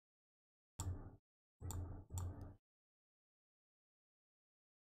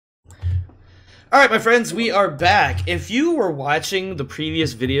Alright, my friends, we are back. If you were watching the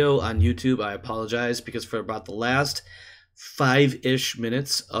previous video on YouTube, I apologize, because for about the last 5-ish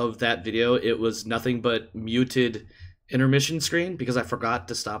minutes of that video, it was nothing but muted intermission screen because I forgot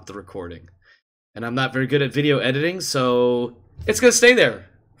to stop the recording. And I'm not very good at video editing, so it's going to stay there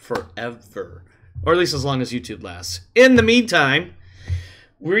forever. Or at least as long as YouTube lasts. In the meantime,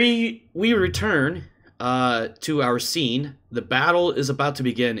 we return to our scene. The battle is about to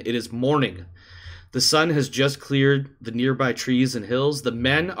begin. It is morning. The sun has just cleared the nearby trees and hills. The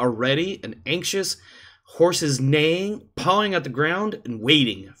men are ready and anxious, horses neighing, pawing at the ground, and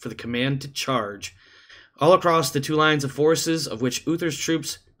waiting for the command to charge. All across the two lines of forces, of which Uther's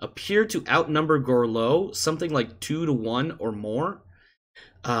troops appear to outnumber Gorlo, something like 2 to 1 or more.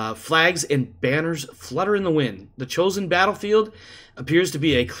 Flags and banners flutter in the wind. The chosen battlefield appears to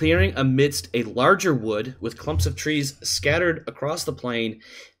be a clearing amidst a larger wood with clumps of trees scattered across the plain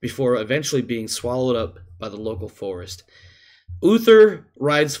before eventually being swallowed up by the local forest. Uther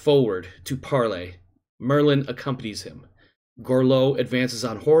rides forward to parley. Merlin accompanies him. Gorlo advances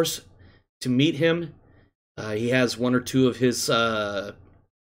on horse to meet him. He has one or two of his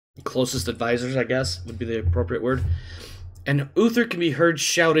closest advisors, I guess, would be the appropriate word. And Uther can be heard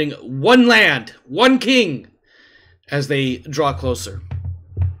shouting, "One land, one king," as they draw closer.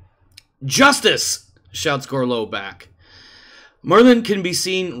 "Justice!" shouts Gorlo back. Merlin can be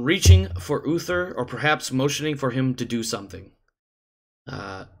seen reaching for Uther, or perhaps motioning for him to do something.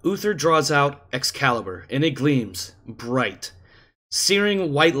 Uther draws out Excalibur, and it gleams, bright,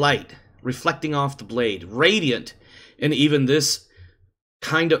 searing white light, reflecting off the blade, radiant in even this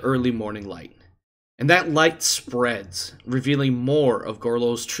kind of early morning light. And that light spreads, revealing more of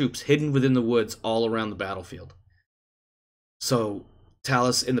Gorlo's troops hidden within the woods all around the battlefield. So,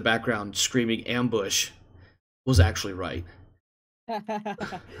 Talus in the background screaming ambush was actually right.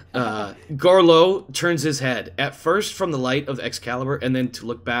 Gorlo turns his head, at first from the light of Excalibur, and then to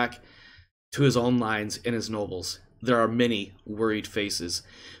look back to his own lines and his nobles. There are many worried faces.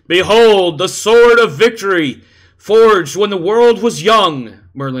 "Behold, the sword of victory! Forged when the world was young!"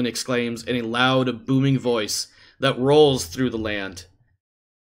 Merlin exclaims in a loud, booming voice that rolls through the land.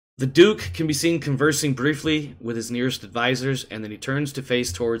 The Duke can be seen conversing briefly with his nearest advisors, and then he turns to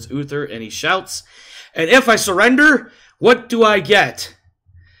face towards Uther, and he shouts, "And if I surrender, what do I get?"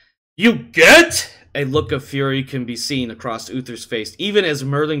 "You get?" A look of fury can be seen across Uther's face, even as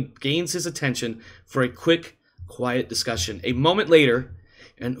Merlin gains his attention for a quick, quiet discussion. A moment later,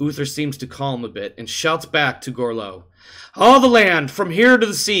 and Uther seems to calm a bit and shouts back to Gorlo, "All the land from here to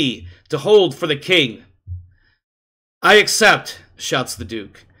the sea to hold for the king." "I accept," shouts the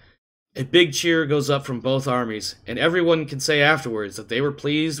Duke. A big cheer goes up from both armies, and everyone can say afterwards that they were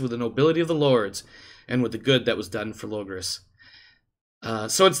pleased with the nobility of the lords and with the good that was done for Logris.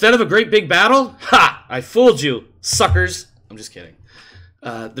 So instead of a great big battle, ha! I fooled you, suckers. I'm just kidding.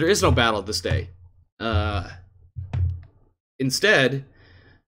 There is no battle this day. Instead,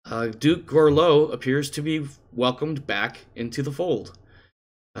 Duke Gorlo appears to be welcomed back into the fold.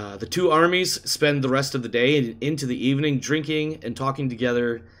 The two armies spend the rest of the day and into the evening drinking and talking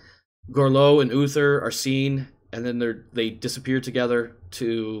together. Gorlo and Uther are seen, and then they disappear together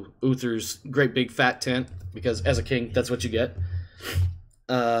to Uther's great big fat tent, because as a king, that's what you get.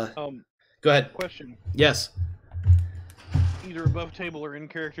 Go ahead. Question. Yes. Either above table or in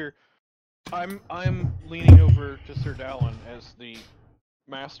character, I'm leaning over to Sir Dallin as the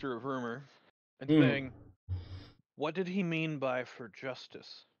master of rumor and saying, what did he mean by "for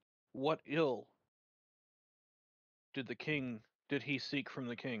justice"? What ill did he seek from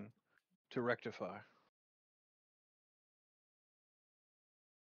the king to rectify?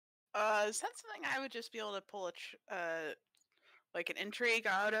 Is that something I would just be able to pull like an intrigue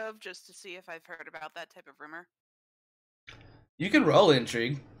out of, just to see if I've heard about that type of rumor? You can roll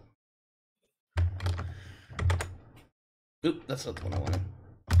intrigue. Oop, that's not the one I wanted.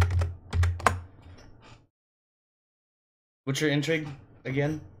 What's your intrigue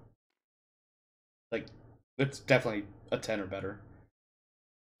again? Like, it's definitely a 10 or better.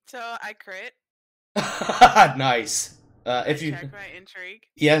 So I crit. Nice. If you check my intrigue.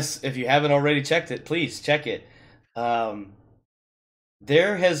 Yes, if you haven't already checked it, please check it.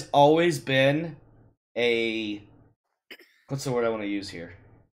 There has always been what's the word I want to use here?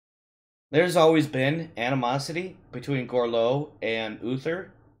 There's always been animosity between Gorlo and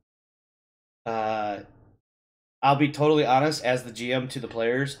Uther. I'll be totally honest, as the GM to the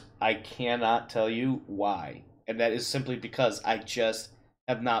players, I cannot tell you why. And that is simply because I just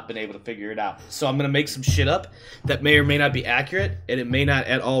have not been able to figure it out. So I'm going to make some shit up that may or may not be accurate, and it may not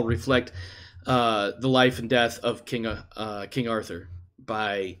at all reflect the life and death of King Arthur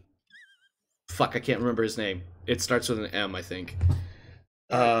by fuck, I can't remember his name. It starts with an M, I think.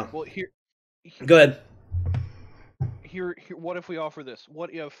 Well, Go ahead. Here, what if we offer this?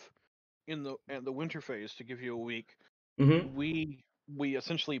 What if in the winter phase, to give you a week, Mm-hmm. we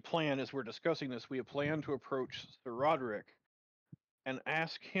essentially plan, as we're discussing this, we plan to approach Sir Roderick and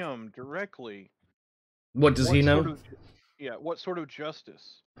ask him directly. What does he know? What sort of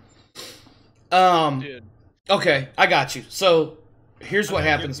justice did? Okay, I got you. So here's what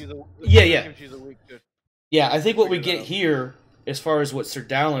happens. Gives you the week to Yeah, I think what we get here, as far as what Sir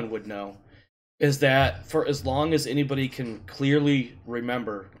Dallin would know, is that for as long as anybody can clearly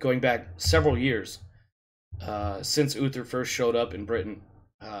remember, going back several years, since Uther first showed up in Britain,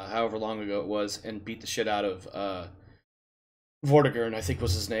 however long ago it was, and beat the shit out of Vortigern, I think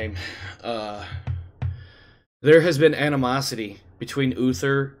was his name, there has been animosity between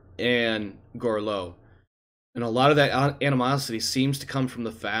Uther and Gorlo. And a lot of that animosity seems to come from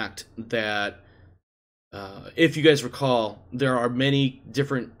the fact that, if you guys recall, there are many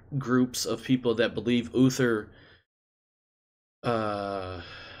different groups of people that believe Uther... I'm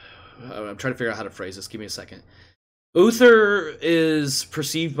trying to figure out how to phrase this. Give me a second. Uther is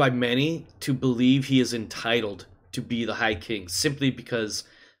perceived by many to believe he is entitled to be the High King, simply because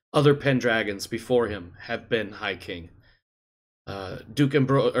other Pendragons before him have been High King.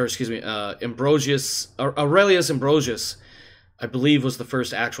 Ambrosius, Aurelius Ambrosius, I believe, was the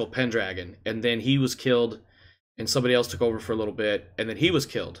first actual Pendragon, and then he was killed, and somebody else took over for a little bit, and then he was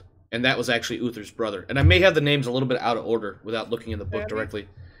killed, and that was actually Uther's brother. And I may have the names a little bit out of order without looking in the book directly.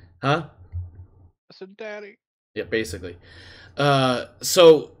 Huh? I said, Daddy. Yeah, basically.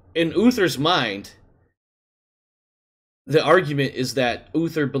 So, in Uther's mind, the argument is that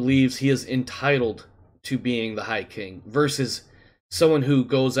Uther believes he is entitled to being the High King, versus someone who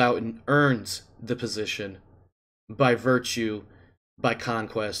goes out and earns the position by virtue, by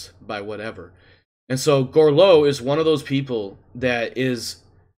conquest, by whatever. And so Gorlo is one of those people that is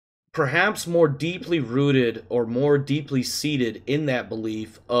perhaps more deeply rooted or more deeply seated in that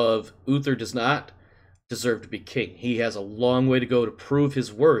belief of Uther does not deserve to be king. He has a long way to go to prove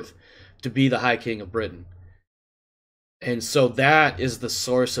his worth to be the High King of Britain. And so that is the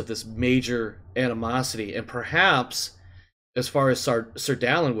source of this major animosity. And perhaps, as far as Sir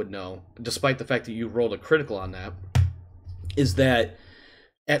Dallin would know, despite the fact that you rolled a critical on that, is that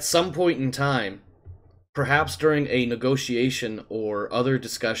at some point in time, perhaps during a negotiation or other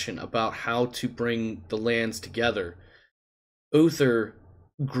discussion about how to bring the lands together, Uther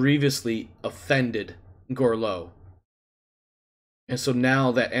grievously offended Gorlo. And so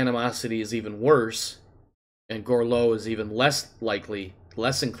now that animosity is even worse, and Gorlo is even less likely,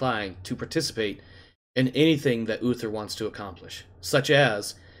 less inclined to participate in anything that Uther wants to accomplish, such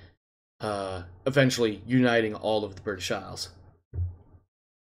as eventually uniting all of the British Isles.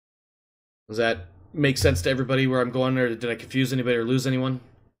 Does that make sense to everybody where I'm going, or did I confuse anybody or lose anyone?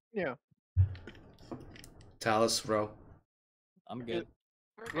 Yeah. Talus, Ro? I'm good.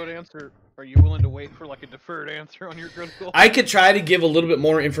 Good answer. Are you willing to wait for like a deferred answer on your critical? I could try to give a little bit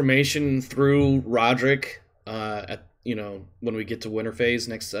more information through Roderick when we get to winter phase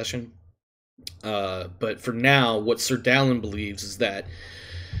next session. But for now, what Sir Dallin believes is that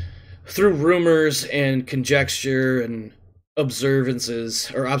through rumors and conjecture and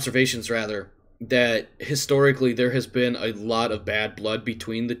observations rather, that historically there has been a lot of bad blood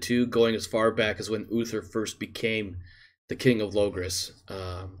between the two, going as far back as when Uther first became the King of Logres.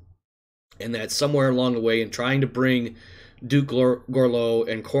 And that somewhere along the way, in trying to bring Duke Gorlo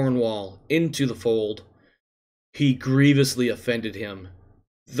and Cornwall into the fold, he grievously offended him,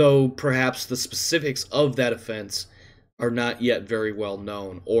 though perhaps the specifics of that offense are not yet very well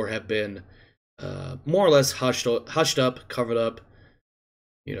known, or have been more or less hushed up, covered up,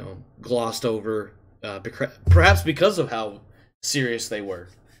 glossed over, perhaps because of how serious they were.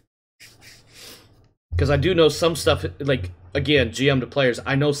 Because I do know some stuff, like, again, GM to players,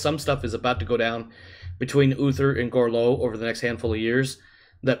 I know some stuff is about to go down between Uther and Gorlo over the next handful of years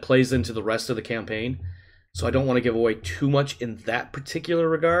that plays into the rest of the campaign. So I don't want to give away too much in that particular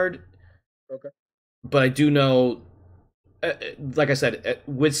regard. Okay. But I do know, like I said,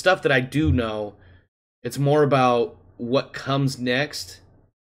 with stuff that I do know, it's more about what comes next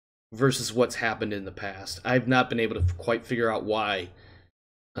versus what's happened in the past. I've not been able to quite figure out why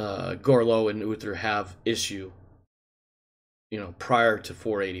Gorlo and Uther have issue, prior to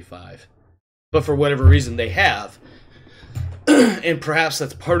 485. But for whatever reason, they have. And perhaps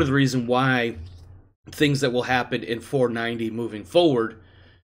that's part of the reason why things that will happen in 490 moving forward,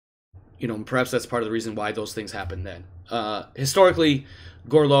 perhaps that's part of the reason why those things happen then. Historically,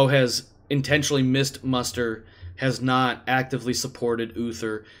 Gorlo has intentionally missed muster, has not actively supported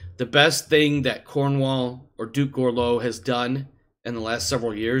Uther. The best thing that Cornwall or Duke Gorlow has done in the last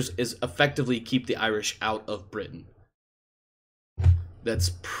several years is effectively keep the Irish out of Britain.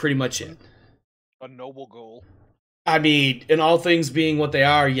 That's pretty much it. A noble goal. I mean, in all things being what they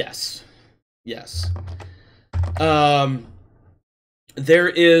are, yes. Yes. There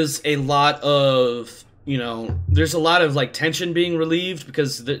is a lot of, there's a lot of, like, tension being relieved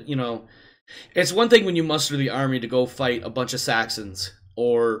because, it's one thing when you muster the army to go fight a bunch of Saxons,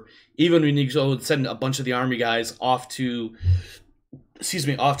 or even when you go send a bunch of the army guys off to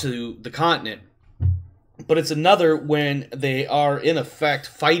the continent. But it's another when they are, in effect,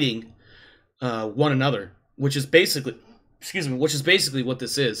 fighting one another, which is basically what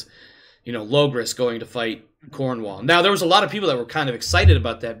this is. Logris going to fight Cornwall. Now, there was a lot of people that were kind of excited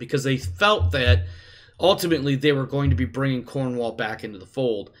about that because they felt that ultimately they were going to be bringing Cornwall back into the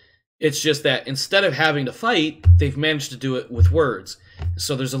fold. It's just that instead of having to fight, they've managed to do it with words.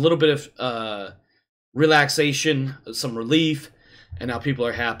 So there's a little bit of relaxation, some relief, and now people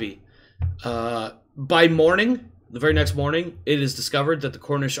are happy. By morning, the very next morning, it is discovered that the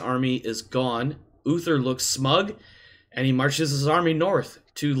Cornish army is gone. Uther looks smug, and he marches his army north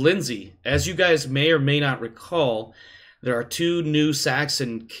to Lindsey. As you guys may or may not recall, there are two new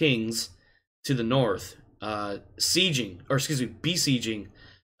Saxon kings to the north, besieging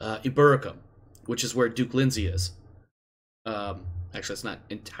Eburacum, which is where Duke Lindsey is. Actually, that's not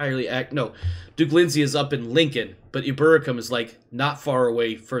entirely no. Duke Lindsey is up in Lincoln, but Eburacum is like not far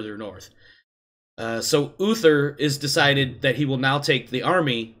away further north. So Uther is decided that he will now take the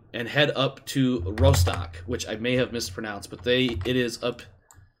army and head up to Rostock, which I may have mispronounced, but it is up.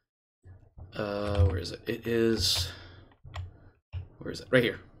 Where is it? Where is it? Right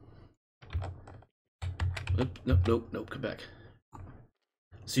here. Nope. Come back.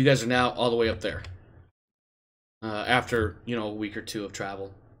 So you guys are now all the way up there. After, a week or two of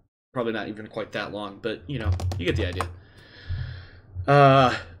travel. Probably not even quite that long, but, you get the idea.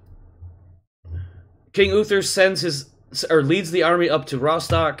 King Uther leads the army up to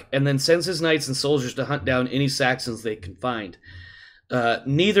Rostock, and then sends his knights and soldiers to hunt down any Saxons they can find.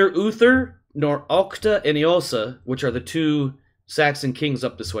 Neither Uther nor Octa and Eosa, which are the two Saxon kings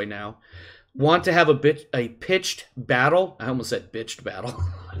up this way now, want to have a pitched battle. I almost said bitched battle.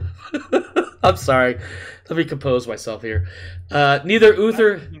 I'm sorry. Let me compose myself here. Neither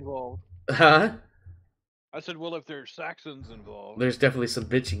Uther... Huh? I said, well, if there's Saxons involved. There's definitely some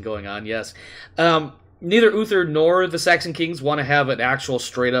bitching going on, yes. Neither Uther nor the Saxon kings want to have an actual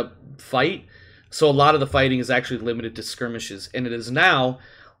straight-up fight, so a lot of the fighting is actually limited to skirmishes, and it is now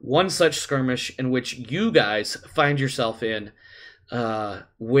one such skirmish in which you guys find yourself in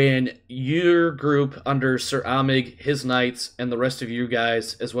when your group under Sir Amig, his knights, and the rest of you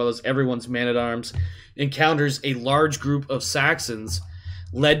guys, as well as everyone's man-at-arms, encounters a large group of Saxons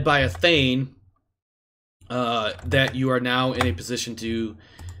led by a Thane that you are now in a position to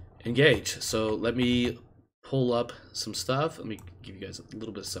engage. So let me pull up some stuff. Let me give you guys a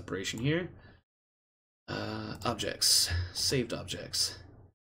little bit of separation here. Objects. Saved objects.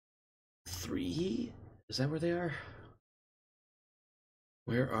 3? Is that where they are?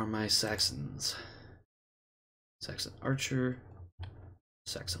 Where are my Saxons? Saxon archer.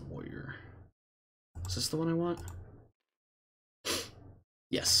 Saxon warrior. Is this the one I want?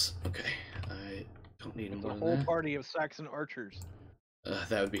 Yes. Okay. I don't need more than that. A whole party of Saxon archers.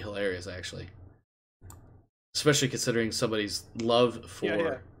 That would be hilarious, actually. Especially considering somebody's love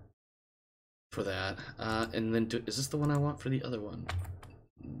for for that. And then, is this the one I want for the other one?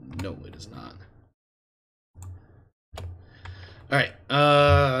 No, it is not. All right.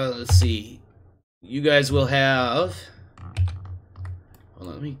 Let's see. You guys will have.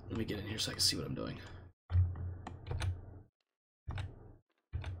 Hold on. Let me get in here so I can see what I'm doing.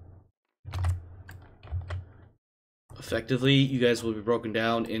 Effectively, you guys will be broken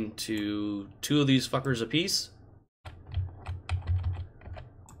down into 2 of these fuckers apiece.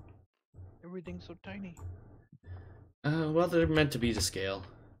 Everything's so tiny. Well, they're meant to be to scale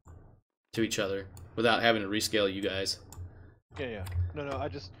to each other without having to rescale you guys. Yeah. No,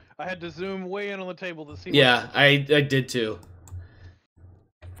 I had to zoom way in on the table to see. Yeah, I did too.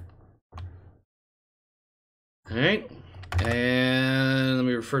 All right, and let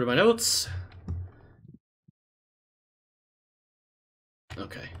me refer to my notes.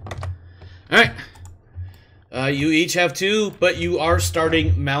 Okay. Alright. You each have 2, but you are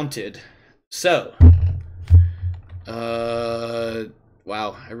starting mounted. So.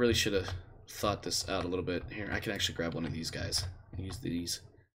 Wow, I really should have thought this out a little bit. Here, I can actually grab one of these guys and use these.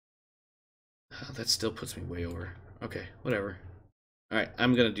 That still puts me way over. Okay, whatever. Alright,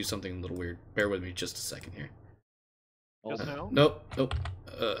 I'm gonna do something a little weird. Bear with me just a second here. Just now? Nope. Nope.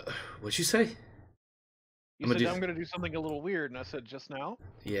 What'd you say? You said I'm gonna do something a little weird, and I said just now.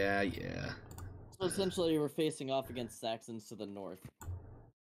 Yeah, yeah. So essentially, we're facing off against Saxons to the north.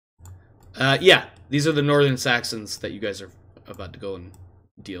 Yeah. These are the northern Saxons that you guys are about to go and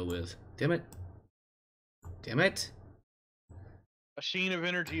deal with. Damn it. Damn it. A sheen of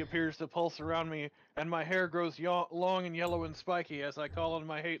energy appears to pulse around me, and my hair grows long and yellow and spiky as I call on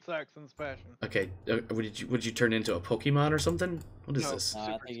my hate Saxon's passion. Okay. Would you turn into a Pokemon or something? What is this?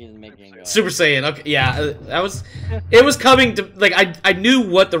 I think he's making Super Saiyan. Okay, yeah, that was. It was coming to like I knew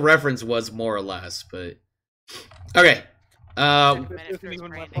what the reference was more or less, but okay.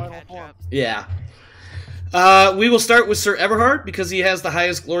 Yeah. We will start with Sir Everhard because he has the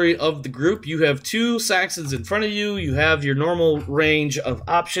highest glory of the group. You have 2 Saxons in front of you. You have your normal range of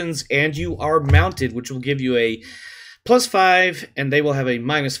options, and you are mounted, which will give you a +5, and they will have a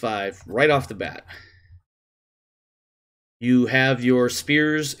 -5 right off the bat. You have your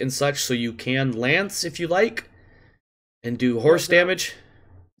spears and such, so you can lance if you like, and do horse damage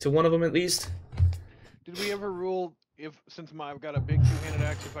to one of them at least. Did we ever rule since I've got a big 2-handed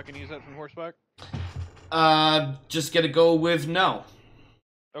axe, if I can use that from horseback? Just gotta go with no.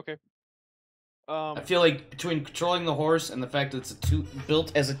 Okay. I feel like between controlling the horse and the fact that it's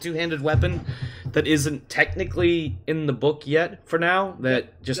built as a 2-handed weapon that isn't technically in the book yet for now,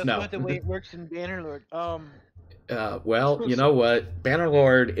 that just that's no. not the way it works in Bannerlord. Well, you know what?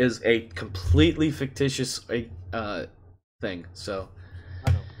 Bannerlord is a completely fictitious thing, so.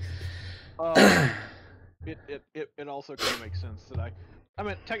 I know. It also kind of makes sense that I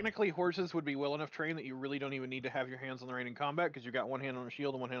mean, technically horses would be well enough trained that you really don't even need to have your hands on the rein in combat because you got one hand on the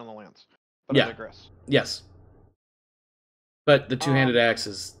shield and one hand on the lance. But yeah. I digress. Yes. But the 2-handed axe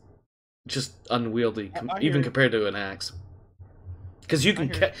is just unwieldy, even compared to an axe. Because you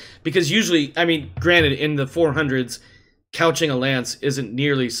can, because usually, I mean, granted, in the 400s, couching a lance isn't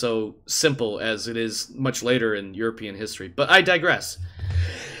nearly so simple as it is much later in European history. But I digress.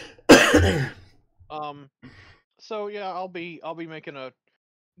 So yeah, I'll be making a.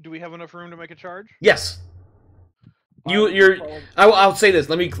 Do we have enough room to make a charge? Yes. I'll say this.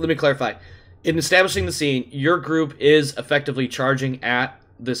 Let me clarify. In establishing the scene, your group is effectively charging at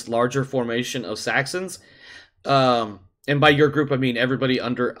this larger formation of Saxons. And by your group, I mean everybody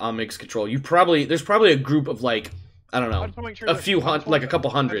under Omic's control. There's probably a group of like, I don't know, a couple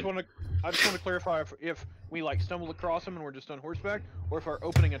hundred. I just want to clarify if we like stumbled across them and we're just on horseback, or if our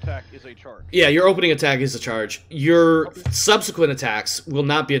opening attack is a charge. Yeah, your opening attack is a charge. Your subsequent attacks will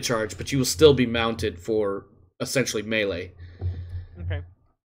not be a charge, but you will still be mounted for essentially melee. Okay.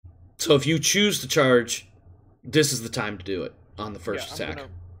 So if you choose to charge, this is the time to do it on the first attack.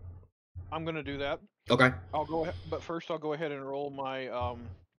 I'm gonna do that. Okay. I'll go ahead, but first I'll go ahead and roll my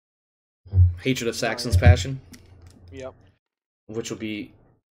Hatred of Saxon's Passion. Yep. Which will be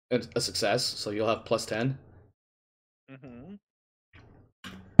a success, so you'll have +10. Mm-hmm.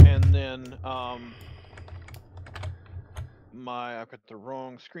 And then I've got the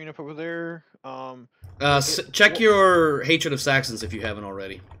wrong screen up over there. Check your Hatred of Saxons if you haven't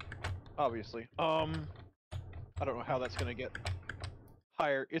already. Obviously. I don't know how that's gonna get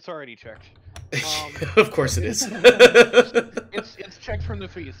higher. It's already checked. Of course it is. it's checked from the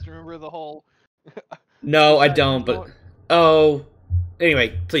feast. Remember the whole. No, I don't. But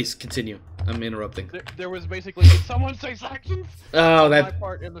anyway, please continue. I'm interrupting. There was basically. Did someone say Saxons? Oh, my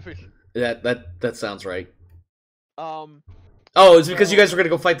part in the feast. That sounds right. Oh, it's because you guys were gonna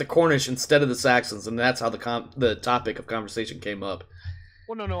go fight the Cornish instead of the Saxons, and that's how the topic of conversation came up.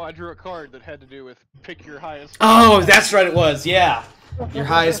 Well, no, I drew a card that had to do with pick your highest. Oh, that's right, it was. Yeah, your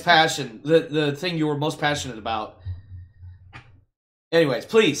highest passion, the thing you were most passionate about. Anyways,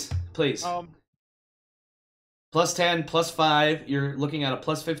 please. +10, +5. You're looking at a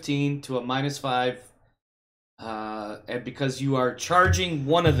 +15 to a -5, and because you are charging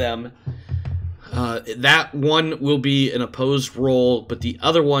one of them. That one will be an opposed roll, but the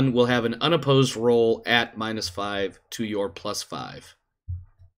other one will have an unopposed roll at -5 to your +5.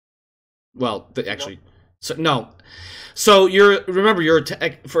 Well, actually, so no. So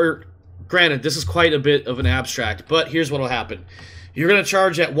granted, this is quite a bit of an abstract, but here's what will happen. You're going to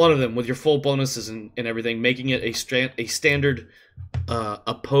charge at one of them with your full bonuses and everything, making it a standard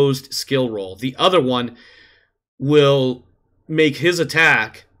opposed skill roll. The other one will make his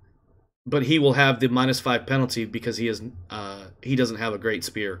attack, but he will have the -5 penalty because he doesn't have a great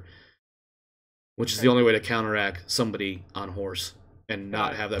spear, which is the only way to counteract somebody on horse and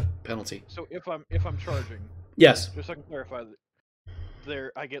not have that penalty. So if I'm charging, yes, just so I can clarify that,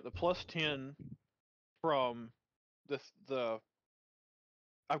 there I get the +10 from the.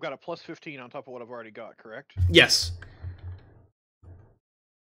 I've got a +15 on top of what I've already got, correct? Yes.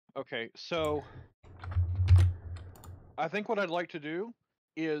 Okay, so I think what I'd like to do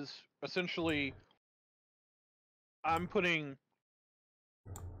is essentially I'm putting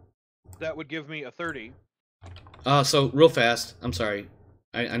that would give me a 30. So real fast. I'm sorry.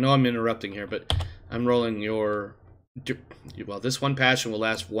 I know I'm interrupting here, but I'm rolling your. Well, this one passion will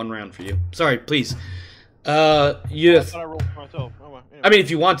last one round for you. Sorry, please. You. I thought I rolled for myself. Oh, well, anyway. I mean,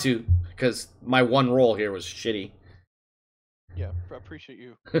 if you want to, because my one roll here was shitty. Yeah, I appreciate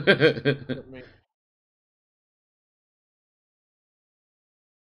you. Me.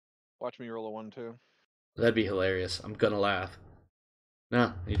 Watch me roll a 1 too. That'd be hilarious. I'm gonna laugh.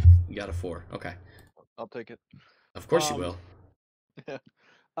 No, you got a 4. Okay. I'll take it. Of course you will. Yeah.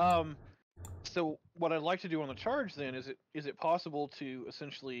 So what I'd like to do on the charge then is it possible to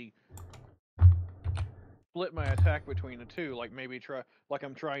essentially split my attack between the two, like maybe try like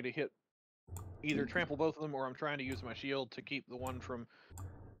I'm trying to hit either trample both of them or I'm trying to use my shield to keep the one from,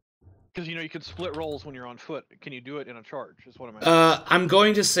 because you can split rolls when you're on foot. Can you do it in a charge? Is what I'm asking. I'm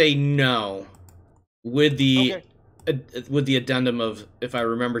going to say no, with the addendum of if I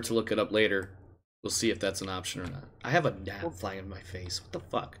remember to look it up later, we'll see if that's an option or not. I have a gnat flying in my face. What the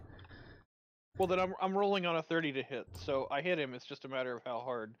fuck? Well, then I'm rolling on a 30 to hit, so I hit him. It's just a matter of how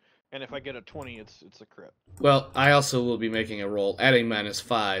hard, and if I get a 20, it's a crit. Well, I also will be making a roll, adding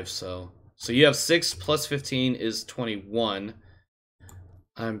 -5, so you have 6 plus 15 is 21.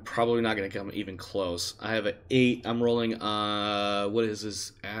 I'm probably not going to come even close. I have an 8. I'm rolling, what is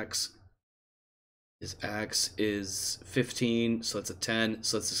his axe? His axe is 15, so that's a 10,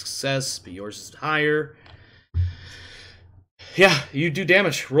 so that's a success, but yours is higher. Yeah, you do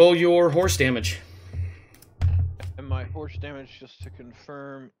damage. Roll your horse damage. And my horse damage, just to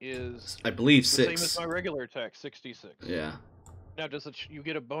confirm, is I believe the 6. same as my regular attack, 66. Yeah. Now, does you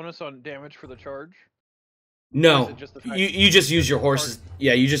get a bonus on damage for the charge? No, Or is it just the fact you just use your horse's.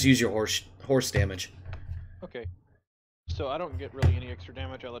 Yeah, you just use your horse damage. Okay. So I don't get really any extra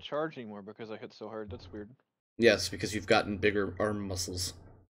damage out of the charge anymore because I hit so hard. That's weird. Yes, because you've gotten bigger arm muscles.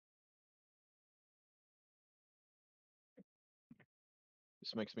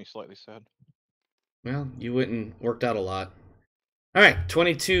 This makes me slightly sad. Well, you went and worked out a lot. Alright,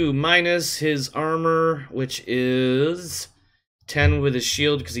 22 minus his armor, which is 10 with his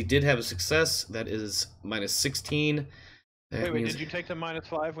shield, because he did have a success. That is minus 16. Wait, did you take the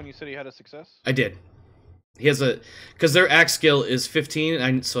 -5 when you said he had a success? I did. He has a... Because their axe skill is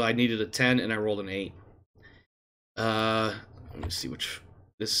 15, so I needed a 10, and I rolled an 8. Let me see which...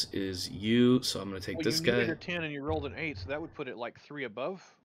 This is you, so I'm going to take this guy. You needed a 10 and you rolled an 8, so that would put it like 3 above,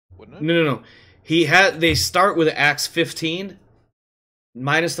 wouldn't it? No. They start with axe 15.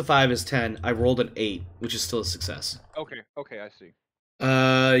 Minus the 5 is 10. I rolled an 8, which is still a success. Okay, I see.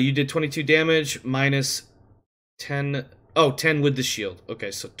 You did 22 damage, minus 10... Oh, 10 with the shield.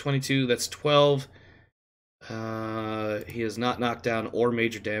 Okay, so 22, that's 12. He is not knocked down or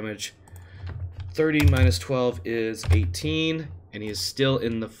major damage. 30 minus 12 is 18, and he is still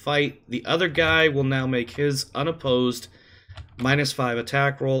in the fight. The other guy will now make his unopposed -5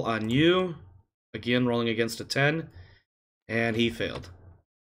 attack roll on you. Again, rolling against a 10, and he failed.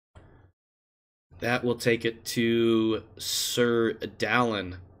 That will take it to Sir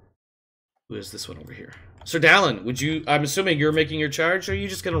Dallin. Who is this one over here? Sir Dallin, I'm assuming you're making your charge, or are you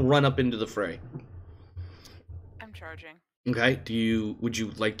just going to run up into the fray? I'm charging. Okay, would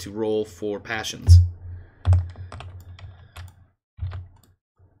you like to roll for passions?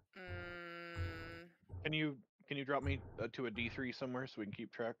 Can you drop me to a D3 somewhere so we can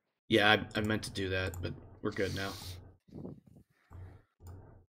keep track? Yeah, I meant to do that, but we're good now.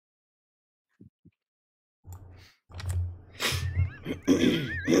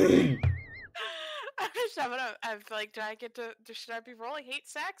 I'm like, do I get to? Should I be rolling hate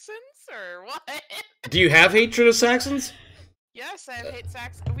Saxons or what? Do you have hatred of Saxons? Yes, I have hate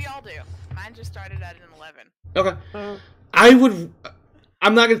Saxons. We all do. Mine just started at an 11. Okay.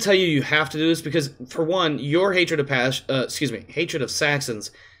 I'm not going to tell you have to do this because, for one, your hatred of hatred of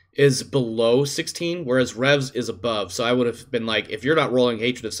Saxons is below 16, whereas Rev's is above. So I would have been like, if you're not rolling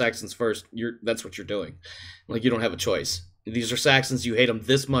hatred of Saxons first, that's what you're doing. Like, you don't have a choice. These are Saxons, you hate them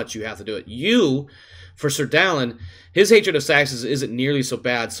this much, you have to do it. You, for Sir Dallin, his hatred of Saxons isn't nearly so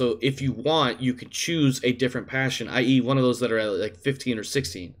bad, so if you want, you could choose a different passion, i.e. one of those that are at like 15 or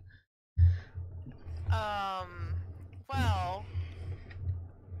 16. Well,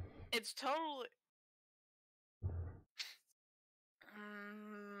 it's totally...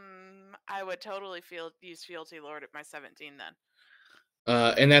 I would totally use Fealty Lord at my 17 then.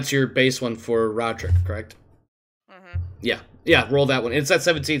 And that's your base one for Roderick, correct? Mm-hmm. Yeah, roll that one. It's at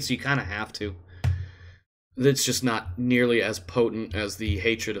 17, so you kind of have to. That's just not nearly as potent as the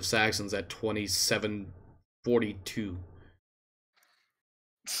hatred of Saxons at 2742.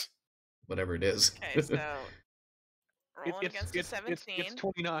 Whatever it is. Okay, so rolling against a It's 17.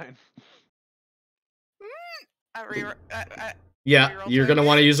 29. Yeah, Reroll you're gonna token.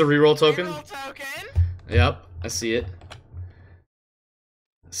 want to use a reroll token. Reroll token. Yep, I see it.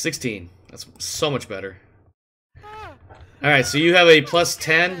 16. That's so much better. Ah. All right, so you have a plus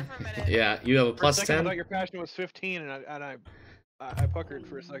Stare at 10. that for a minute. Yeah, you have a For a plus second, I 10. thought your passion was 15, and I puckered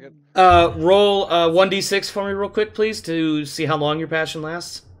for a second. Roll 1d6 for me real quick, please, to see how long your passion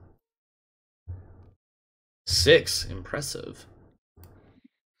lasts. 6. Impressive.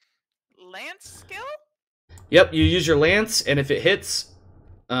 Lance skill? Yep, you use your lance, and if it hits,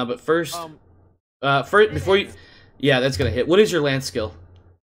 but first, first before you, yeah, that's gonna hit. What is your lance skill?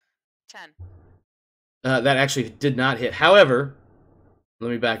 10. That actually did not hit. However,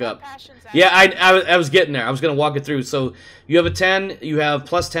 let me back up. Passion's Yeah, active. I was getting there. I was gonna walk it through. So you have a 10. You have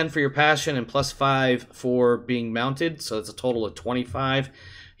plus 10 for your passion and plus 5 for being mounted. So it's a total of 25.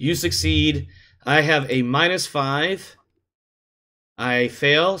 You succeed. I have a minus 5. I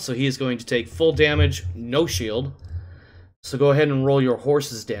fail, so he is going to take full damage, no shield. So go ahead and roll your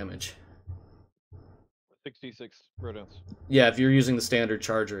horse's damage. 66 rodents. Yeah, if you're using the standard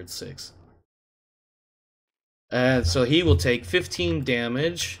charger, it's 6. And so he will take 15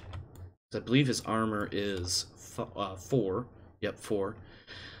 damage. I believe his armor is 4. Yep, 4.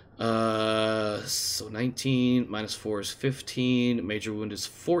 So 19 minus 4 is 15. Major wound is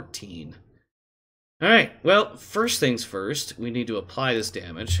 14. Alright, well, first things first, we need to apply this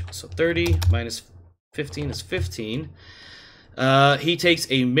damage. So 30 minus 15 is 15. He takes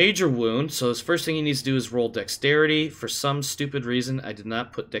a major wound, so his first thing he needs to do is roll dexterity. For some stupid reason, I did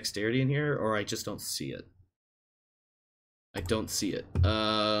not put dexterity in here, or I just don't see it. I don't see it.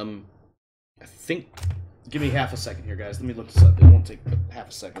 I think... Give me half a second here, guys. Let me look this up. It won't take half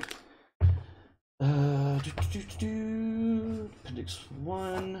a second. Appendix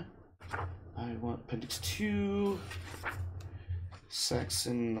 1... I want Appendix 2,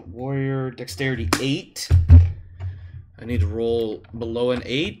 Saxon Warrior, Dexterity 8. I need to roll below an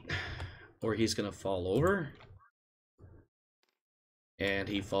 8, or he's going to fall over. And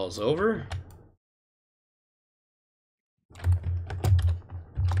he falls over.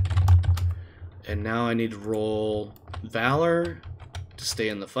 And now I need to roll Valor to stay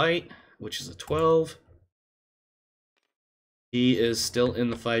in the fight, which is a 12. He is still in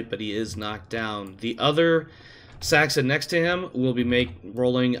the fight, but he is knocked down. The other Saxon next to him will be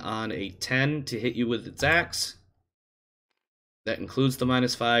rolling on a 10 to hit you with its axe. That includes the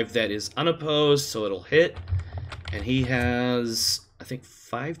minus 5. That is unopposed, so it'll hit. And he has, I think,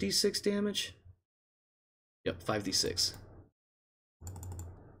 5d6 damage? Yep, 5d6.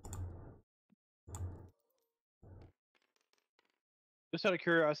 Just out of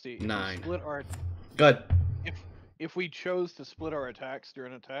curiosity, if we 9. split our Good. if we chose to split our attacks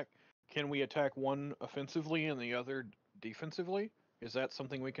during attack, can we attack one offensively and the other defensively? Is that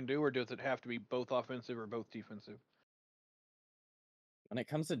something we can do, or does it have to be both offensive or both defensive? When it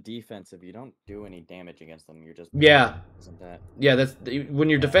comes to defensive, you don't do any damage against them. You're just Yeah. Isn't that? Yeah, that's when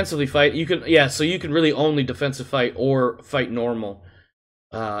you're defensively fight, you can so you can really only defensive fight or fight normal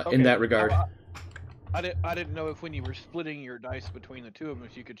in that regard. I didn't know if when you were splitting your dice between the two of them,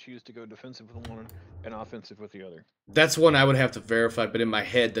 if you could choose to go defensive with one and offensive with the other. That's one I would have to verify, but in my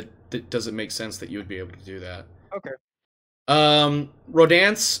head that doesn't make sense that you would be able to do that. Okay.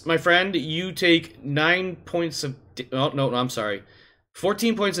 Rodance, my friend, you take 9 points of... no, I'm sorry.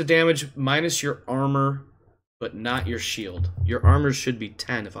 14 points of damage minus your armor, but not your shield. Your armor should be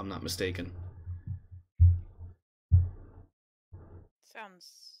 10, if I'm not mistaken.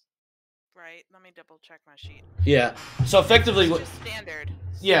 Sounds right. Let me double check my sheet. Yeah. So effectively... It's just standard.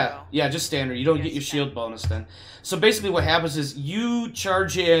 Yeah, so- yeah, just standard. You don't get Yes, your you shield can. bonus then. So basically what happens is you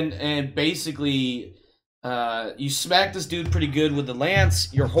charge in and basically you smack this dude pretty good with the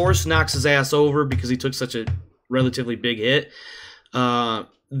lance. Your horse knocks his ass over because he took such a relatively big hit.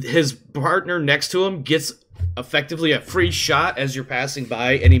 His partner next to him gets effectively a free shot as you're passing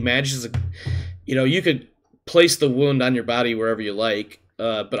by, and he manages to, you could place the wound on your body wherever you like.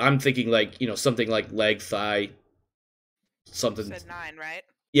 But I'm thinking like, something like leg, thigh, something. Said 9, right?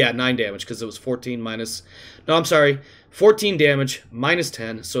 Yeah, 9 damage, because it was 14 minus... No, I'm sorry. 14 damage, minus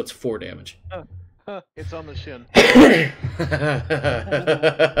 10, so it's 4 damage. It's on the shin. Oh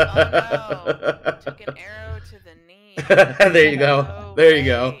no! Took an arrow to the knee. There you go. No There you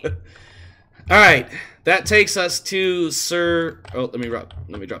go. way. Alright, that takes us to Sir... Oh, let me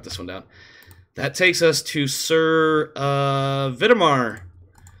drop this one down. That takes us to Sir Vidamar.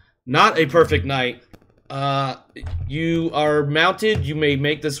 Not a perfect night. You are mounted. You may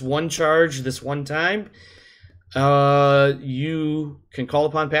make this one charge this one time. You can call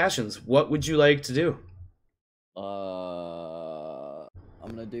upon passions. What would you like to do?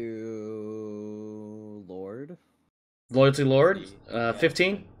 I'm gonna do Lord. Loyalty Lord. Yeah.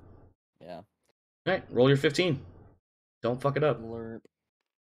 15. Yeah. All right, roll your 15. Don't fuck it up. Lord.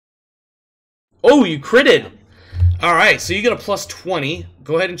 Oh, you critted. All right, so you get a plus 20.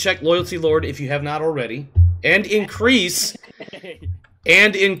 Go ahead and check Loyalty Lord if you have not already, and increase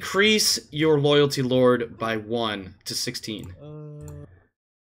your Loyalty Lord by 1 to 16.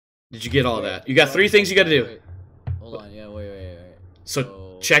 Did you get all that? You got 3 things you got to do. Wait. Hold on. Yeah. Wait.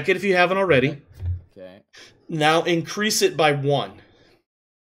 So check it if you haven't already. Okay. Now increase it by 1.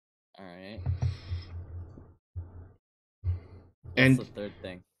 All right. And What's the third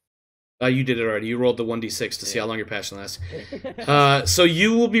thing? you did it already. You rolled the 1d6 to see how long your passion lasts. So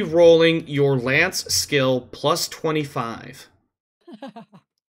you will be rolling your lance skill plus 25.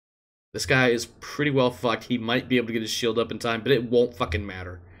 This guy is pretty well fucked. He might be able to get his shield up in time, but it won't fucking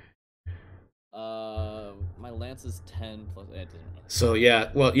matter. My lance is 10 plus. It doesn't matter. So yeah,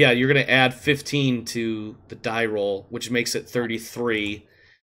 well yeah, you're gonna add 15 to the die roll, which makes it 33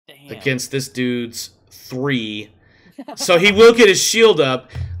 Damn. against this dude's 3. So he will get his shield up.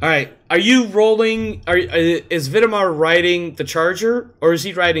 All right, are you rolling? Is Vitamar riding the Charger or is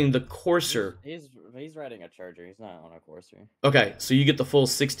he riding the Courser? He's riding a Charger. He's not on a Courser. Okay, so you get the full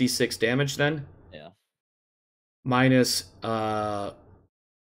 66 damage then. Yeah. Minus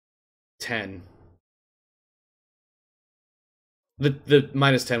 10. The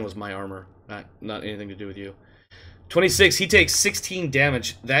minus 10 was my armor, not anything to do with you. 26. He takes 16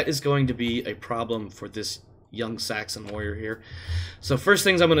 damage. That is going to be a problem for this young Saxon warrior here. So first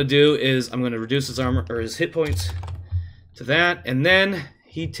things I'm going to do is I'm going to reduce his armor or his hit points to that, and then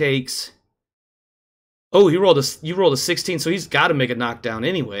he takes. Oh, you rolled a 16, so he's got to make a knockdown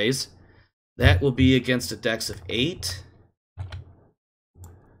anyways. That will be against a dex of 8.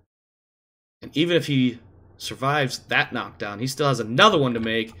 And even if he survives that knockdown, he still has another one to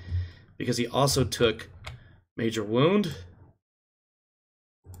make because he also took major wound.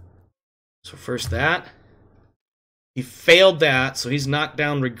 So first that. He failed that, so he's knocked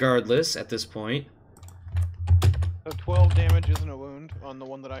down regardless at this point. So 12 damage isn't a wound on the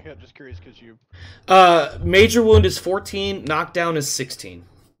one that I hit. Just curious because you. Major wound is 14, knockdown is 16.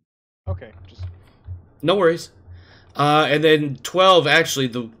 Okay, just. No worries. And then 12, actually,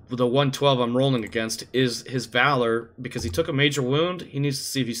 the 112 I'm rolling against is his Valor, because he took a major wound. He needs to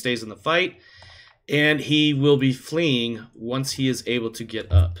see if he stays in the fight. And he will be fleeing once he is able to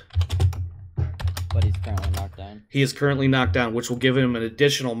get up. But he's currently knocked down. He is currently knocked down, which will give him an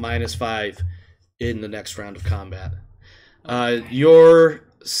additional -5 in the next round of combat. Your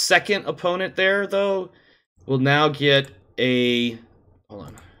second opponent there, though, will now get a...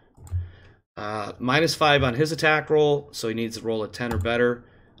 Hold on. -5 on his attack roll, so he needs to roll a 10 or better.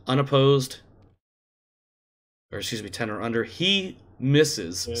 Unopposed. Or excuse me, 10 or under. He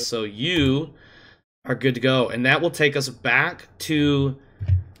misses, so you are good to go. And that will take us back to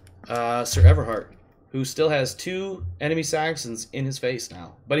Sir Everhart, who still has 2 enemy Saxons in his face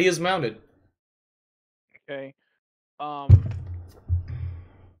now. But he is mounted. Okay.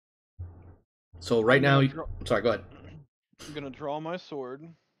 So right now... I'm sorry, go ahead. I'm gonna draw my sword.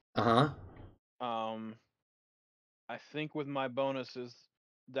 Uh-huh. I think with my bonuses,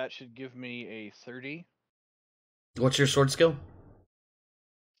 that should give me a 30. What's your sword skill?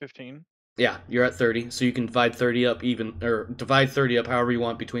 15. Yeah, you're at 30, so you can divide 30 up divide 30 up however you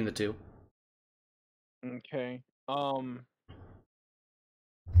want between the two. Okay.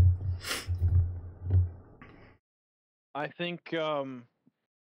 I think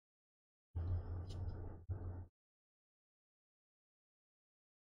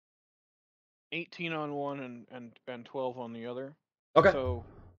 18 on one and 12 on the other. Okay. So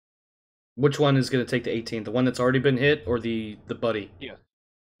which one is going to take the 18? The one that's already been hit or the buddy?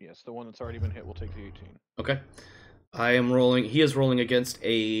 yes, the one that's already been hit will take the 18. Okay. I am rolling. He is rolling against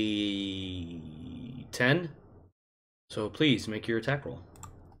a 10. So please make your attack roll.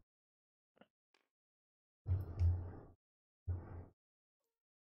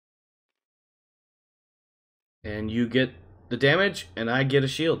 And you get the damage, and I get a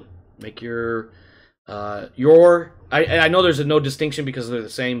shield. Make your I know there's no distinction because they're the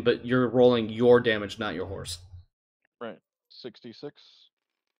same, but you're rolling your damage, not your horse. Right. 66.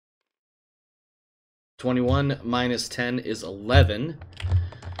 21 minus 10 is 11.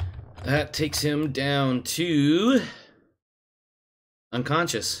 That takes him down to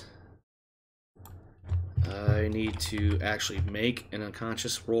unconscious. I need to actually make an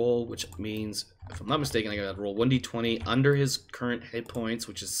unconscious roll, which means, if I'm not mistaken, I gotta roll 1d20 under his current hit points,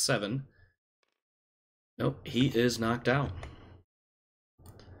 which is 7. Nope, he is knocked out.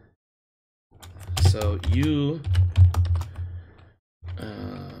 So you...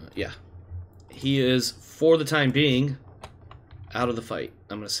 yeah. He is, for the time being, out of the fight.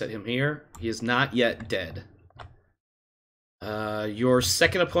 I'm going to set him here. He is not yet dead. Your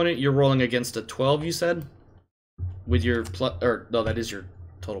second opponent, you're rolling against a 12, you said? With your no, that is your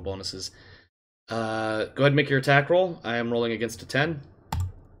total bonuses. Go ahead and make your attack roll. I am rolling against a 10.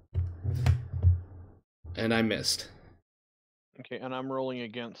 And I missed. Okay, and I'm rolling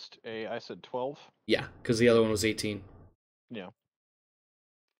against a, I said 12? Yeah, because the other one was 18. Yeah.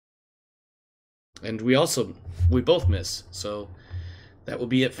 And we both miss, so that will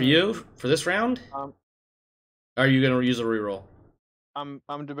be it for you for this round. Are you going to use a reroll?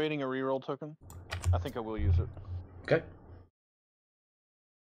 I'm debating a reroll token. I think I will use it. Okay.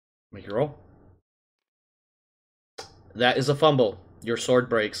 Make your roll. That is a fumble. Your sword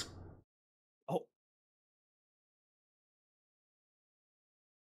breaks. Oh.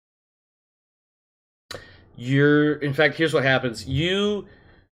 In fact, here's what happens. You,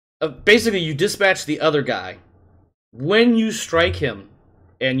 basically, you dispatch the other guy. When you strike him,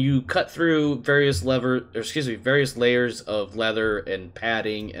 and you cut through various layers of leather and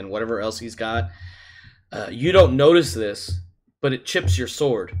padding and whatever else he's got, you don't notice this, but it chips your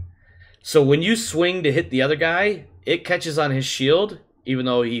sword. So when you swing to hit the other guy, it catches on his shield, even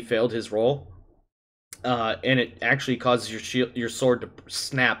though he failed his roll, and it actually causes your sword to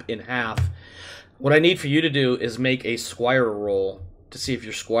snap in half. What I need for you to do is make a squire roll to see if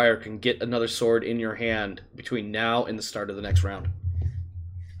your squire can get another sword in your hand between now and the start of the next round.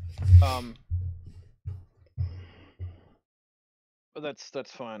 But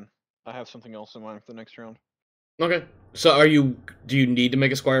that's fine. I have something else in mind for the next round. Okay. So do you need to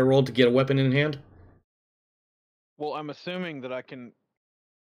make a squire roll to get a weapon in hand? Well, I'm assuming that I can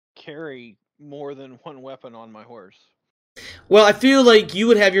carry more than one weapon on my horse. Well, I feel like you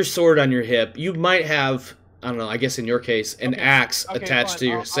would have your sword on your hip. You might have, I don't know, I guess in your case, an axe attached to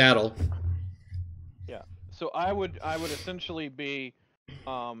your saddle. Yeah. So I would essentially be,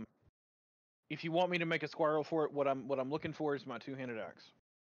 if you want me to make a squire roll for it, what I'm looking for is my two-handed axe.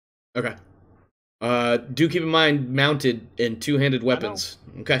 Okay. Do keep in mind mounted and two-handed weapons.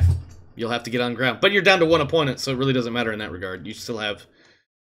 Okay. You'll have to get on ground. But you're down to one opponent, so it really doesn't matter in that regard. You still have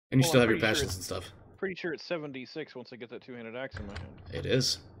your passions and stuff. Pretty sure it's 7d6 once I get that two-handed axe in my hand. It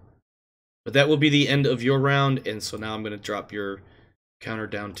is. But that will be the end of your round, and so now I'm going to drop your counter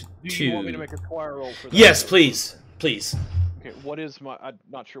down to 2. Do you want me to make a squire roll for that? Yes, please. Please. Okay, what is my... I'm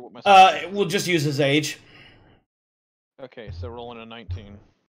not sure what my... We'll just use his age. Okay, so rolling a 19.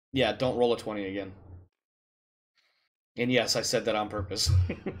 Yeah, don't roll a 20 again. And yes, I said that on purpose.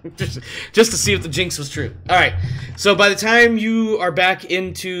 just to see if the jinx was true. Alright, so by the time you are back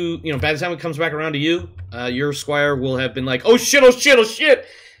into... by the time it comes back around to you, your squire will have been like, oh shit, oh shit, oh shit!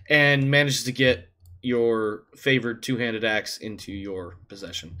 And manages to get your favored two-handed axe into your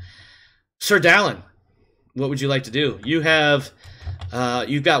possession. Sir Dallin, what would you like to do? You have...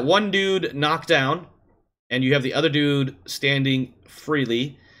 you've got one dude knocked down, and you have the other dude standing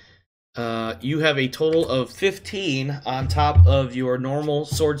freely. You have a total of 15 on top of your normal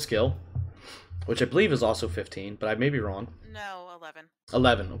sword skill, which I believe is also 15, but I may be wrong. No, 11.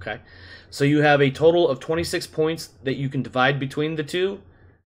 11, okay. So you have a total of 26 points that you can divide between the two.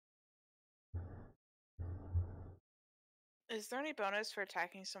 Is there any bonus for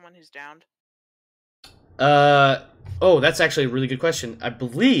attacking someone who's downed? Oh, that's actually a really good question. I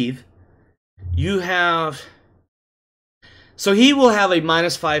believe you have... So he will have a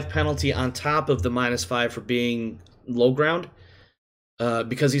 -5 penalty on top of the -5 for being low ground,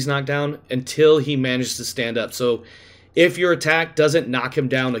 because he's knocked down, until he manages to stand up. So if your attack doesn't knock him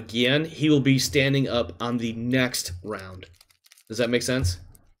down again, he will be standing up on the next round. Does that make sense?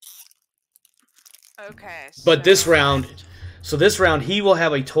 Okay. But this round, he will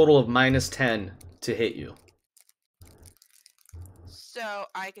have a total of -10 to hit you. So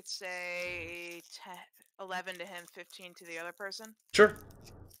I could say 11 to him, 15 to the other person? Sure.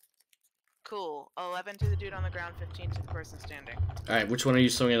 Cool. 11 to the dude on the ground, 15 to the person standing. Alright, which one are you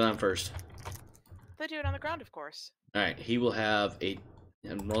swinging on first? The dude on the ground, of course. Alright, he will have a...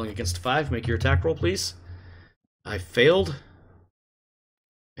 I'm rolling against 5. Make your attack roll, please. I failed.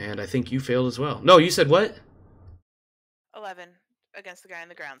 And I think you failed as well. No, you said what? 11 against the guy on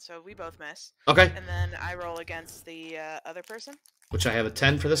the ground, so we both miss. Okay. And then I roll against the other person. Which I have a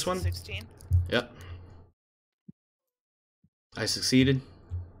 10 for this one. 16. Yep. I succeeded.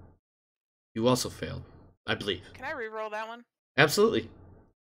 You also failed. I believe. Can I re-roll that one? Absolutely.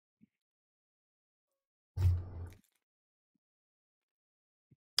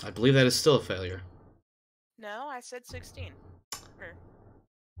 I believe that is still a failure. No, I said 16. Or,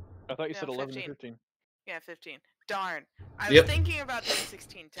 I thought you No, said 11 to 15. 15. yeah, 15. Darn. I Yep. was thinking about doing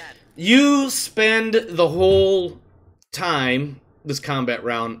 16-10. You spend the whole time, this combat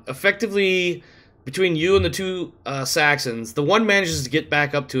round, effectively between you and the two Saxons. The one manages to get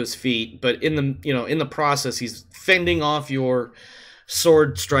back up to his feet, but in the process, he's fending off your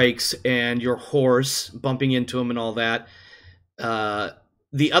sword strikes and your horse bumping into him and all that.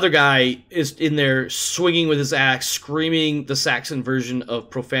 The other guy is in there swinging with his axe, screaming the Saxon version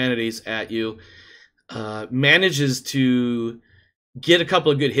of profanities at you. Manages to get a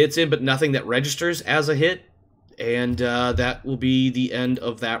couple of good hits in, but nothing that registers as a hit. And that will be the end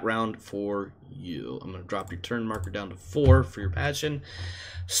of that round for you. I'm going to drop your turn marker down to 4 for your passion.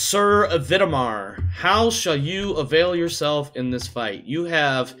 Sir Vitamar, how shall you avail yourself in this fight? You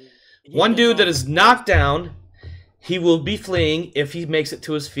have one dude that is knocked down. He will be fleeing if he makes it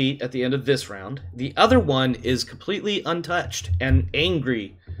to his feet at the end of this round. The other one is completely untouched and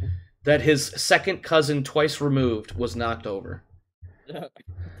angry that his second cousin twice removed was knocked over.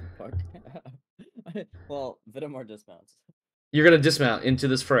 Fuck. Well, Vitamar dismounts. You're going to dismount into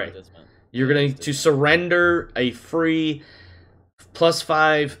this fray. Dismount. You're Yeah, going just to dismount. surrender a free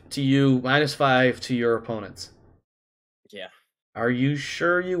 +5 to you, -5 to your opponents. Yeah. Are you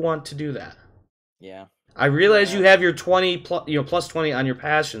sure you want to do that? Yeah. I realize you have your 20 plus 20 on your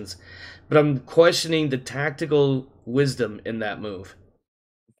passions, but I'm questioning the tactical wisdom in that move.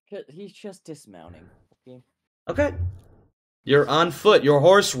 He's just dismounting. Okay. Okay. You're on foot. Your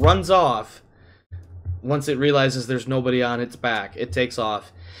horse runs off. Once it realizes there's nobody on its back, it takes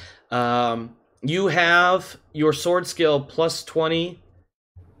off. You have your sword skill +20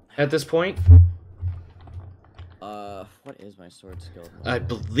 at this point. What is my sword skill? I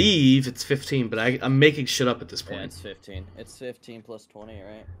believe it's 15, but I'm making shit up at this Yeah, point. it's 15. It's 15 plus 20,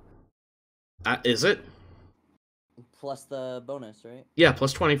 right? Is it? Plus the bonus, right? Yeah,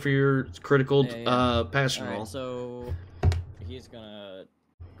 +20 for your critical Yeah. passion Alright, roll. so he's gonna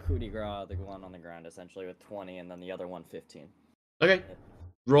coup de grace the one on the ground essentially with 20, and then the other one 15. Okay.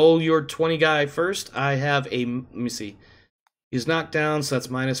 Roll your 20 guy first. I have a... Let me see. He's knocked down, so that's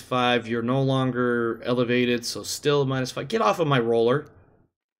 -5. You're no longer elevated, so still -5. Get off of my roller.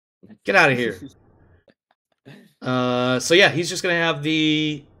 Get out of here. So yeah, he's just going to have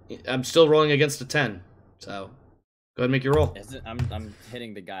the... I'm still rolling against a 10. So, go ahead and make your roll. I'm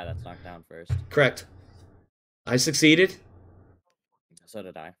hitting the guy that's knocked down first. Correct. I succeeded. So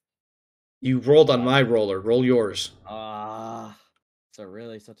did I. You rolled on my roller. Roll yours. So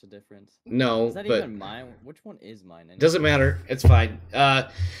really such a difference. No, Is that but... even mine? Which one is mine? Anyway? Doesn't matter. It's fine.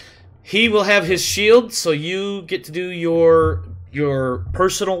 He will have his shield, so you get to do your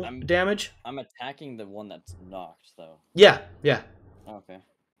personal damage. I'm attacking the one that's knocked, though. Yeah. Okay,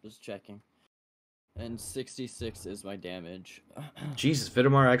 just checking. And 66 is my damage. Jesus,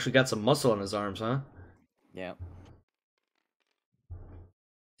 Vitamar actually got some muscle on his arms, huh? Yeah.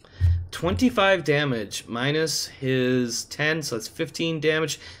 25 damage minus his 10, so that's 15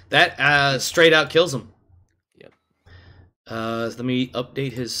 damage. That straight out kills him. Yep. Let me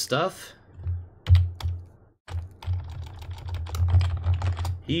update his stuff.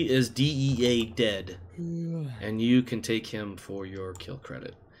 He is DEA dead. And you can take him for your kill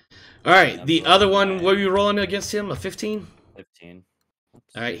credit. Alright, the other one, what are you rolling against him? A 15? 15.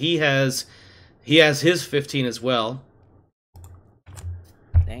 Alright, he has his 15 as well.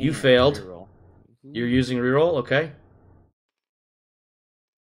 Dang, You failed. reroll. You're using reroll, okay.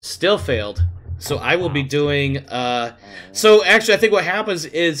 Still failed. So I will be doing so actually I think what happens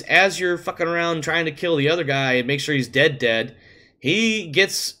is as you're fucking around trying to kill the other guy and make sure he's dead, he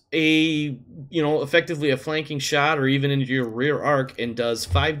gets a effectively a flanking shot or even into your rear arc and does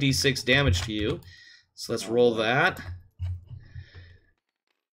 5d6 damage to you. So let's roll that.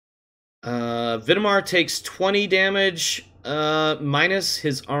 Vitamar takes 20 damage minus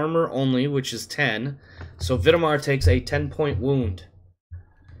his armor only, which is 10. So Vitamar takes a 10-point wound.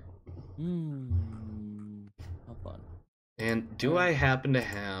 How fun. And do I happen to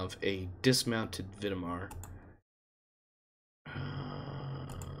have a dismounted Vitamar?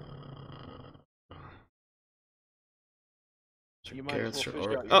 You might as well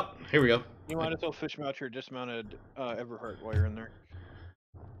fish out Oh, here we go. You might as well fish out your dismounted Everhart while you're in there.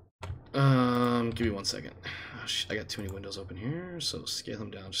 Give me 1 second. Oh, I got too many windows open here, so scale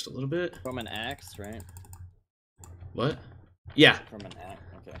them down just a little bit. From an axe, right? What? Yeah. From an axe,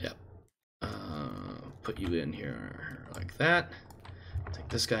 okay. Yep. Put you in here like that. Take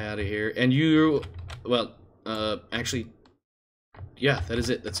this guy out of here, and you. Well, Actually, yeah, that is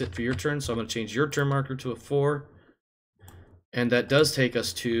it. That's it for your turn. So I'm going to change your turn marker to a 4. And that does take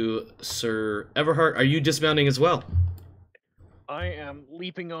us to Sir Everhart. Are you dismounting as well? I am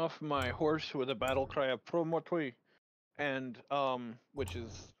leaping off my horse with a battle cry of Pro Mortui, and which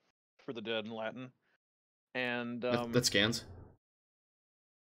is for the dead in Latin. And That scans.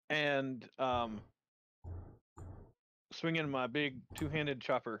 And swinging my big two-handed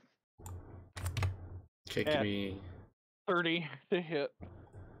chopper. Okay, give me 30 to hit.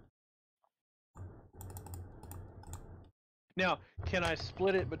 Now, can I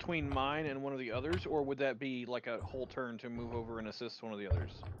split it between mine and one of the others, or would that be like a whole turn to move over and assist one of the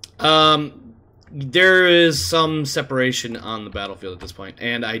others? There is some separation on the battlefield at this point,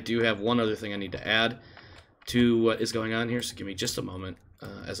 and I do have one other thing I need to add to what is going on here, so give me just a moment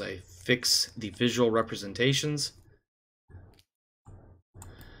as I fix the visual representations.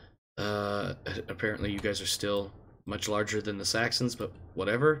 Apparently you guys are still much larger than the Saxons, but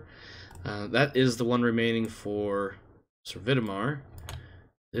whatever. That is the one remaining for Sir Vidomar.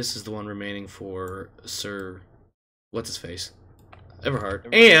 This is the one remaining for Sir... what's-his-face?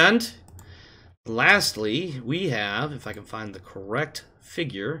 Everhart. And lastly, we have, if I can find the correct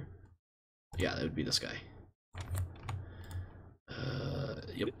figure... yeah, that would be this guy.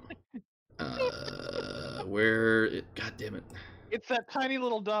 Yep. Where... God damn it. It's that tiny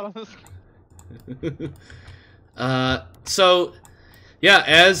little dot on the screen. So... yeah,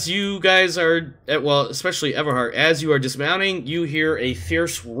 as you guys are, well, especially Everhart, as you are dismounting, you hear a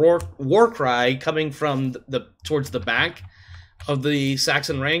fierce war cry coming from towards the back of the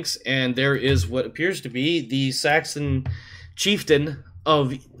Saxon ranks, and there is what appears to be the Saxon chieftain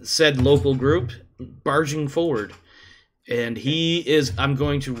of said local group barging forward. And he is, I'm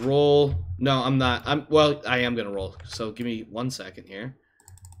going to roll, no, I'm not, well, I am going to roll, so give me 1 second here.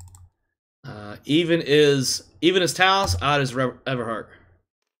 Even is Talos, odd is Everhart.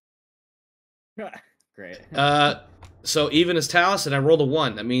 Great. So even is Talos, and I rolled a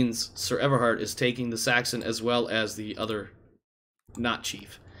 1. That means Sir Everhart is taking the Saxon as well as the other not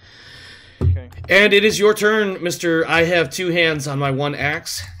chief. Okay. And it is your turn, Mr. I have 2 hands on my 1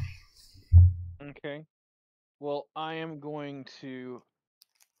 axe. Okay. Well, I am going to...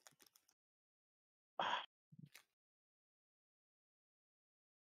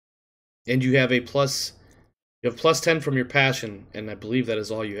 And you have plus 10 from your passion, and I believe that is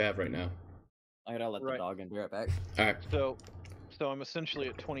all you have right now. I gotta let the dog in. Be right back. All right. So I'm essentially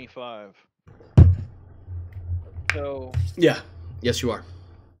at 25. So Yeah. Yes, you are.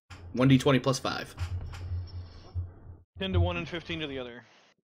 1d20 plus 5. 10 to one and 15 to the other.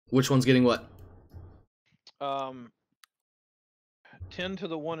 Which one's getting what? 10 to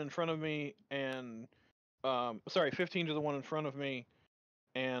the one in front of me, and 15 to the one in front of me,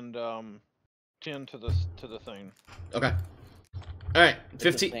 and 10 to the thing. Okay. All right.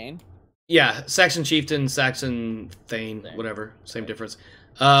 15. Thane? Yeah, Saxon chieftain, Saxon thane, whatever, same difference.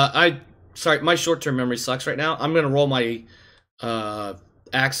 Sorry, my short-term memory sucks right now. I'm gonna roll my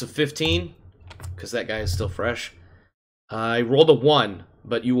axe of 15 because that guy is still fresh. I rolled a 1,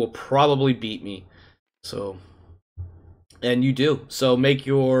 but you will probably beat me. So, and you do. So make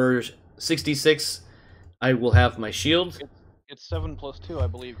your 66. I will have my shield. It's 7 plus 2, I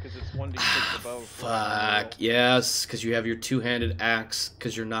believe, because it's 1d6 above. Fuck, yes, because you have your two-handed axe,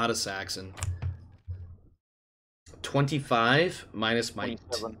 because you're not a Saxon. 25 minus my...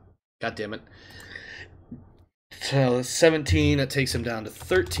 27. God damn it. So 17, that takes him down to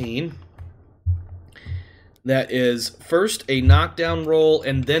 13. That is first a knockdown roll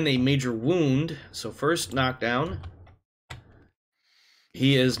and then a major wound. So first knockdown.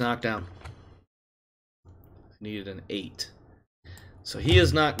 He is knocked down. Needed an 8. So he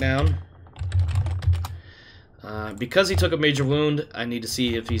is knocked down. Because he took a major wound, I need to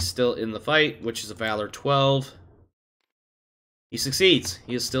see if he's still in the fight, which is a Valor 12. He succeeds.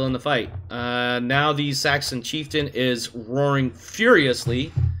 He is still in the fight. Now the Saxon chieftain is roaring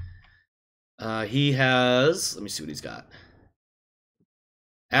furiously. He has... let me see what he's got.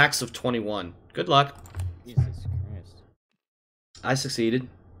 Axe of 21. Good luck. Jesus Christ. I succeeded.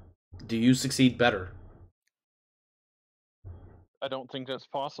 Do you succeed better? I don't think that's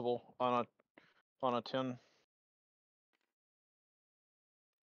possible on a 10.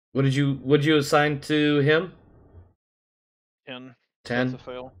 What did you assign to him? 10. 10? That's a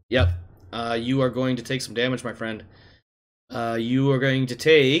fail. Yep. You are going to take some damage, my friend. You are going to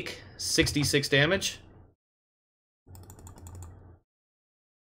take 66 damage.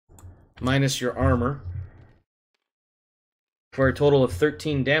 Minus your armor. For a total of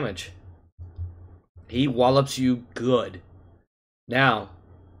 13 damage. He wallops you good. Now,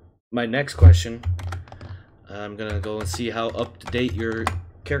 my next question. I'm gonna go and see how up to date your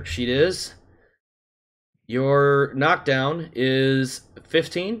character sheet is. Your knockdown is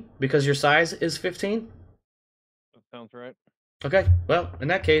 15 because your size is 15. That sounds right. Okay, well, in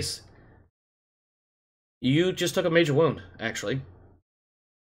that case, you just took a major wound, actually.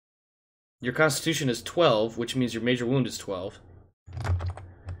 Your constitution is 12, which means your major wound is 12.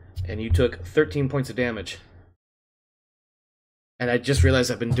 And you took 13 points of damage. And I just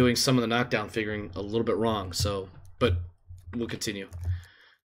realized I've been doing some of the knockdown figuring a little bit wrong, so, but we'll continue.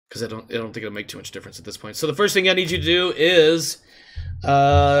 Because I don't think it'll make too much difference at this point. So the first thing I need you to do is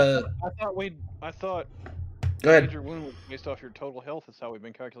I thought go ahead. major wound was based off your total health. That's how we've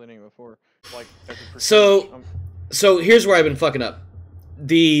been calculating it before. Like as a So here's where I've been fucking up.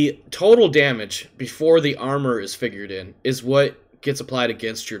 The total damage before the armor is figured in is what gets applied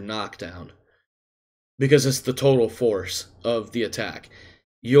against your knockdown. Because it's the total force of the attack.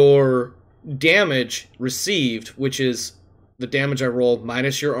 Your damage received, which is the damage I rolled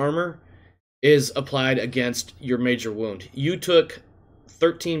minus your armor, is applied against your major wound. You took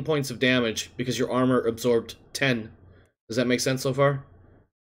 13 points of damage because your armor absorbed 10. Does that make sense so far?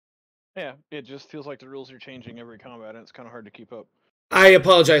 yeah, it just feels like the rules are changing every combat, and it's kind of hard to keep up. I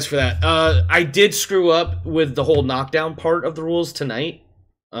apologize for that. I did screw up with the whole knockdown part of the rules tonight.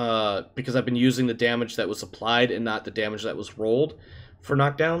 Because I've been using the damage that was applied and not the damage that was rolled for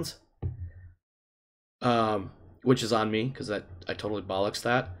knockdowns. Which is on me, because I totally bollocks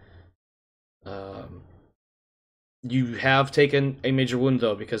that. You have taken a major wound,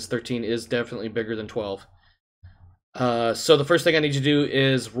 though, because 13 is definitely bigger than 12. So the first thing I need you to do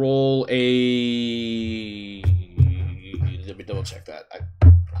is roll a... Let me double check that.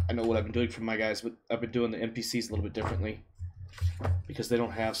 I know what I've been doing for my guys, but I've been doing the NPCs a little bit differently. Because they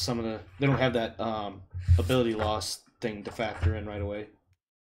don't have that ability loss thing to factor in right away.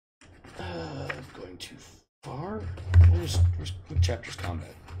 Going too far. Where's what chapter's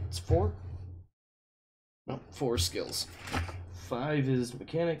combat? It's 4? No, 4 is skills. 5 is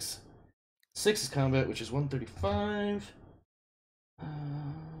mechanics. 6 is combat, which is 135.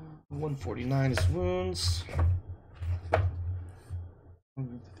 149 is wounds.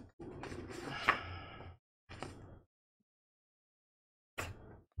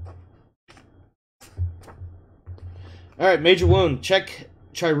 Alright, major wound. Check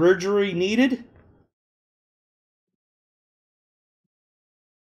chirurgery needed.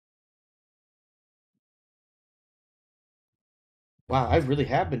 Wow, I really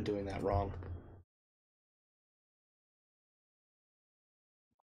have been doing that wrong.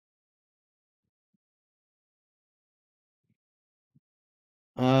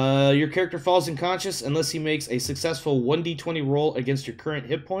 Your character falls unconscious unless he makes a successful 1d20 roll against your current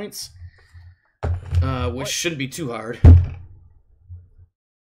hit points. Which shouldn't be too hard.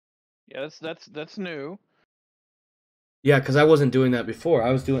 Yeah, that's new. Yeah, because I wasn't doing that before.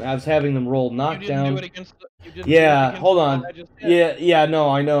 I was having them roll knockdown. You didn't do it against Yeah, hold on. Yeah, no,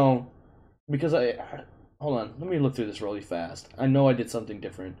 I know. Because hold on. Let me look through this really fast. I know I did something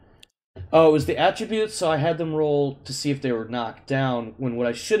different. Oh, it was the attributes, so I had them roll to see if they were knocked down, when what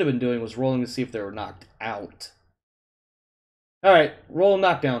I should have been doing was rolling to see if they were knocked out. Alright, roll a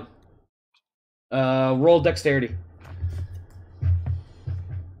knockdown. Roll dexterity.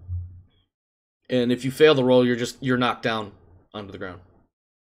 And if you fail the roll, you're knocked down onto the ground.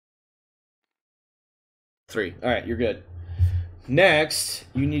 3. Alright, you're good. Next,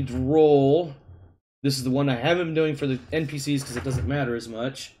 you need to roll. This is the one I haven't been doing for the NPCs because it doesn't matter as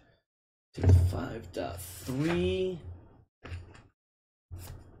much. Take 5.3.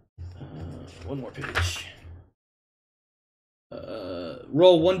 One more page.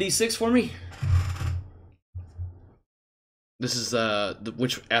 Roll 1d6 for me. This is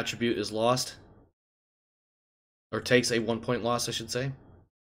which attribute is lost, or takes a 1-point loss, I should say.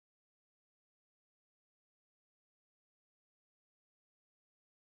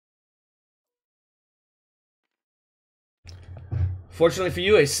 Fortunately for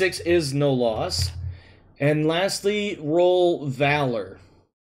you, a 6 is no loss. And lastly, roll Valor.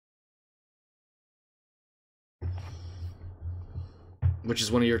 Which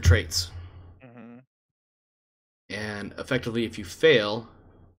is one of your traits. Mm-hmm. And effectively, if you fail,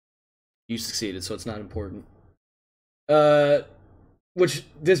 you succeeded, so it's not important. Which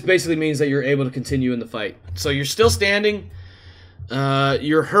this basically means that you're able to continue in the fight. So you're still standing,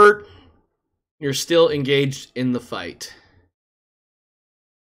 you're hurt, you're still engaged in the fight.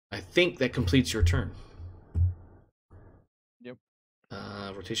 I think that completes your turn. Yep.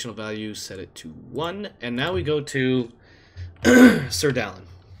 Rotational value, set it to 1. And now we go to Sir Dallin.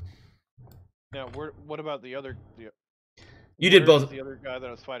 Now, what about the other? You did both. The other guy that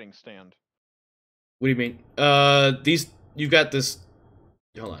I was fighting stand. What do you mean? You've got this.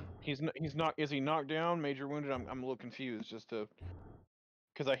 Hold on. He's not. Is he knocked down? Major wounded? I'm a little confused. Just to,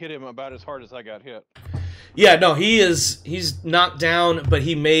 because I hit him about as hard as I got hit. Yeah, no, he's knocked down, but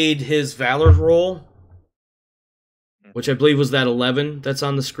he made his Valor roll, which I believe was that 11 that's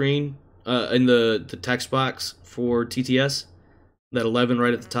on the screen, in the text box for TTS. That 11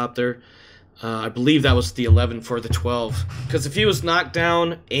 right at the top there. I believe that was the 11 for the 12. Because if he was knocked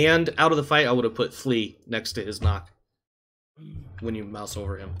down and out of the fight, I would have put Flea next to his knock when you mouse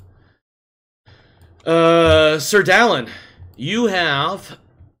over him. Sir Dallin, you have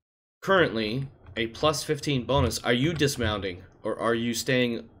currently a plus 15 bonus. Are you dismounting or are you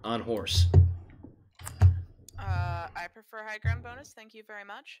staying on horse? I prefer high ground bonus. Thank you very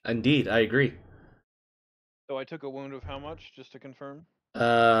much. Indeed, I agree. So I took a wound of how much, just to confirm?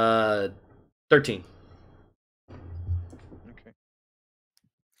 13. Okay.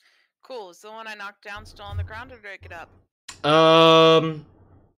 Cool. Is the one I knocked down still on the ground, or did I get up?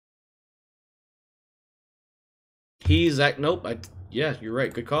 He's at nope. Yeah, you're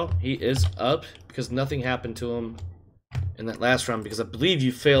right. Good call. He is up because nothing happened to him in that last round because I believe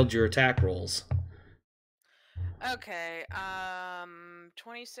you failed your attack rolls. Okay.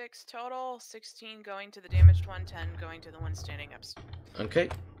 26 total. 16 going to the damaged one. 10 going to the one standing up. Okay.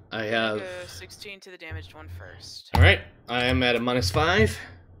 I Go have 16 to the damaged one first. All right. I am at a -5,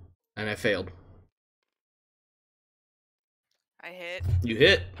 and I failed. I hit. You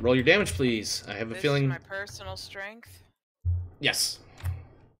hit. Roll your damage, please. I have a This feeling. is my personal strength. Yes.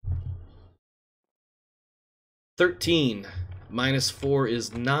 13 -4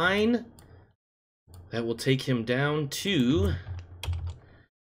 is 9. That will take him down to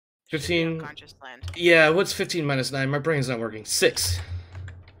 15. Unconscious land. Yeah, what's 15 -9? My brain's not working. 6.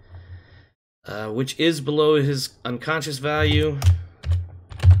 Which is below his unconscious value.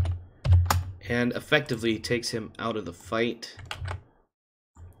 And effectively takes him out of the fight.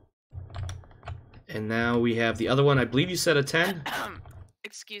 And now we have the other one. I believe you said a 10?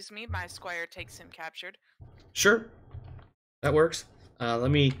 Excuse me, my squire takes him captured. Sure. That works.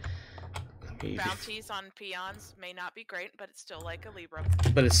 Let me... Bounties on peons may not be great, but it's still like a Libra.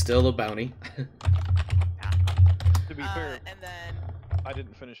 But it's still a bounty. To be fair, And then... I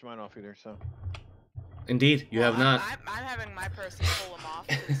didn't finish mine off either, so... Indeed, you have not. I'm having my person pull him off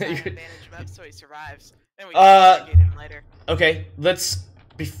to bandage him up so he survives. Then we Uh, can get him later. Okay, let's...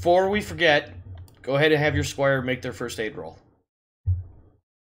 Before we forget, go ahead and have your squire make their first aid roll.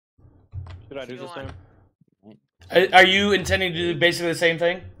 Should I do Go this on. time? Are you intending to do basically the same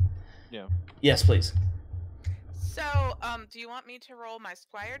thing? Yeah. Yes, please. So, do you want me to roll my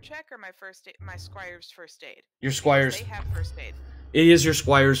squire check or my my squire's first aid? Your Because squire's... They have first aid. It is your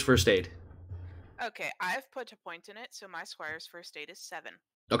squire's first aid. Okay, I've put a point in it, so my squire's first aid is 7.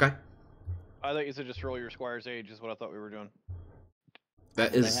 Okay. I thought you said just roll your squire's age is what I thought we were doing.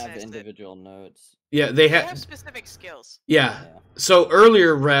 That They is... have That's it. individual notes. Yeah, they They have... have specific skills. Yeah. Yeah. So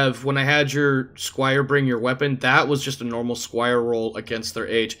earlier, Rev, when I had your squire bring your weapon, that was just a normal squire roll against their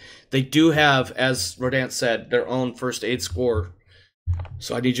age. They do have, as Rodant said, their own first aid score.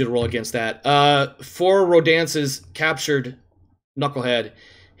 So I need you to roll against that. For Rodant's captured knucklehead,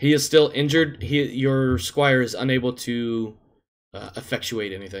 he is still injured. Your squire is unable to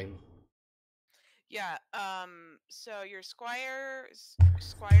effectuate anything. Yeah, so your squire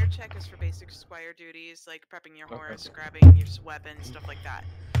check is for basic squire duties, like prepping your Okay. horse, grabbing your weapon, stuff like that.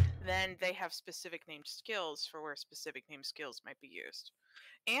 Then they have specific named skills for where specific named skills might be used.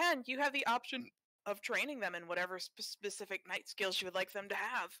 And you have the option of training them in whatever specific knight skills you would like them to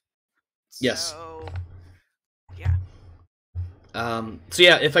have. Yes. So, yeah. So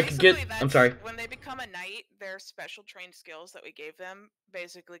yeah, if I could get... Basically, I'm sorry. When they become a knight, their special trained skills that we gave them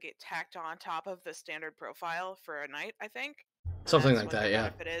basically get tacked on top of the standard profile for a knight, I think. And Something that's like what that, the yeah.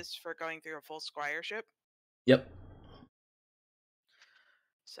 benefit is for going through a full squireship. Yep.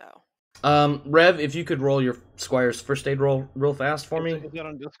 So, Rev, if you could roll your squire's first aid roll real fast for me. Is that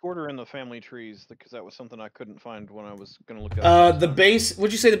on Discord or in the family trees? Because that was something I couldn't find when I was going to look up. The base...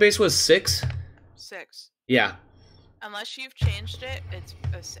 Would you say the base was 6? 6. Yeah. Unless you've changed it, it's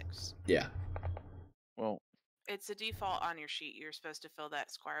a 6. Yeah. Well, It's a default on your sheet. You're supposed to fill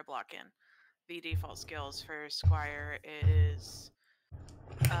that squire block in. The default skills for squire is...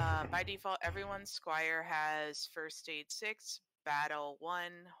 by default, everyone's squire has first aid 6, battle 1,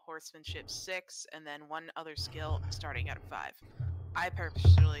 horsemanship 6, and then one other skill starting at a 5. I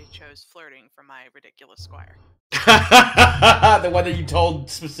purposely chose flirting for my ridiculous squire. The one that you told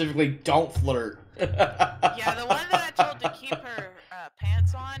specifically don't flirt. Yeah, the one that I told to keep her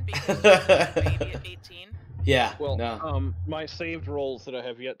pants on because she was a baby at 18. Yeah. Well, No. my saved rolls that I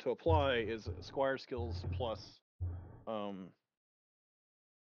have yet to apply is Squire skills plus,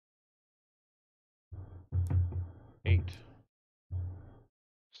 8.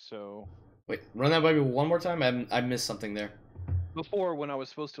 So Wait, run that by me one more time. I missed something there. before, when I was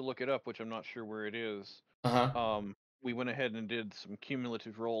supposed to look it up, which I'm not sure where it is, Uh-huh. we went ahead and did some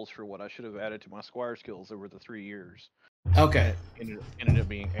cumulative rolls for what I should have added to my Squire skills over the 3 years. Okay. And it ended up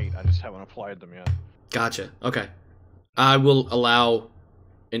being 8. I just haven't applied them yet. Gotcha. Okay. I will allow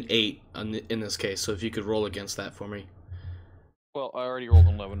an 8 in this case, so if you could roll against that for me. Well, I already rolled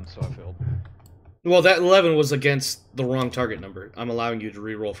an 11, so I failed. Well, that 11 was against the wrong target number. I'm allowing you to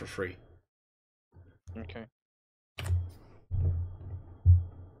re-roll for free. Okay.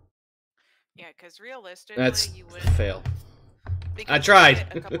 Yeah, because realistically, That's you would fail. because I they tried.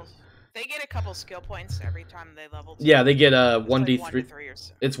 get a couple- They get a couple skill points every time they level. Yeah, they get It's like 1d3. 1 to 3 or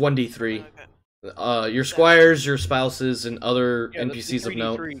so. It's 1d3. Something like that. Your squires, your spouses, and other Yeah, NPCs of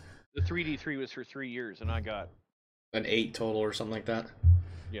note. The 3D3 was for 3 years, and I got An 8 total or something like that.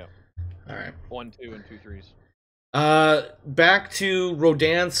 Yeah. All right. 1, 2, and 2 3s. Back to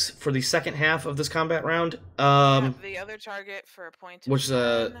Rodance for the second half of this combat round. The other target for a point of Which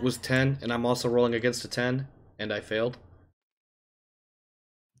 10. was 10, and I'm also rolling against a 10, and I failed.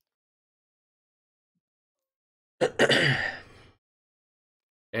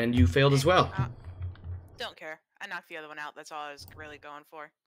 And you failed as well. Don't care. I knocked the other one out. That's all I was really going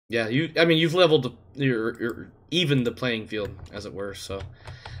for. Yeah, you've leveled you're even the playing field, as it were. So,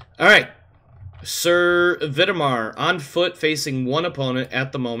 all right, Sir Vitamar on foot, facing one opponent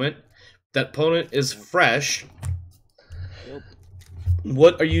at the moment. That opponent is fresh. Yep.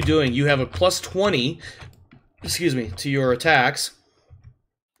 What are you doing? You have a plus 20, excuse me, to your attacks.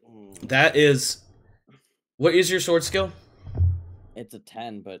 That is, what is your sword skill? It's a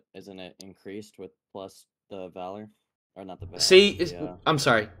 10, but isn't it increased with plus the valor? Or not the valor? See, yeah. I'm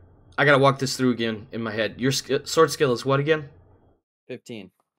sorry. I gotta walk this through again in my head. Your sword skill is what again?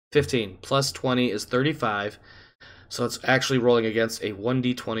 15. 15. Plus 20 is 35. So it's actually rolling against a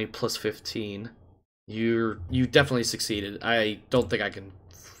 1d20 plus 15. You definitely succeeded. I don't think I can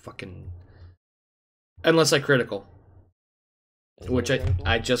fucking... Unless I critical. Which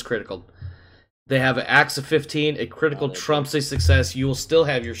I just critical. They have an axe of 15. A critical trumps a success. You will still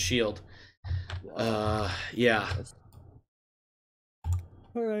have your shield. Yeah.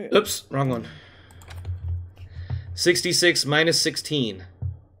 Alright. Oops, wrong one. 66 minus 16.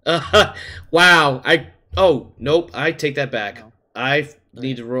 Wow. Oh, nope. I take that back. No. I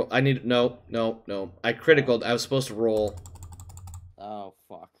need to roll. No. I criticaled. I was supposed to roll Oh,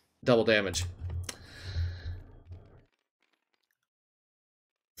 fuck. double damage.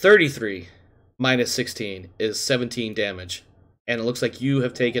 33 minus 16 is 17 damage. And it looks like you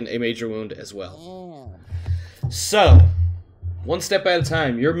have taken a major wound as well. So, one step at a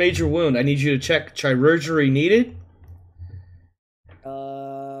time. Your major wound, I need you to check chirurgery needed.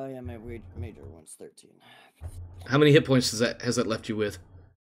 Yeah, my major one's 13. How many hit points has that left you with?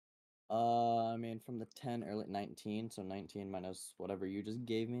 I mean, from the 10, early 19, so 19 minus whatever you just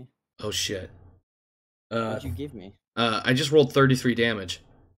gave me. Oh shit. What'd you give me? I just rolled 33 damage.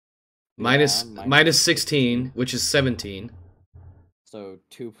 Minus 16, which is 17. So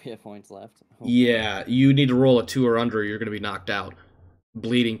 2 hit points left. Oh, Yeah, you need to roll a 2 or under, you're gonna be knocked out.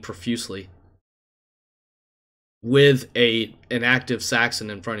 Bleeding profusely. With an active Saxon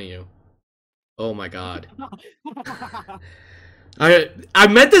in front of you. Oh my god. I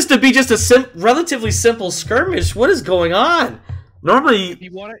meant this to be just a relatively simple skirmish. What is going on? Normally,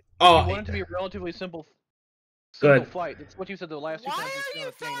 You want it to be a relatively simple Good. fight. That's what you said the last 2 Why times. are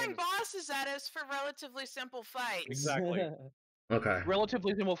you throwing bosses at us for relatively simple fights? Exactly. Okay.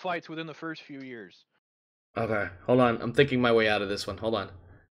 Relatively simple fights within the first few years. Okay, hold on. I'm thinking my way out of this one. Hold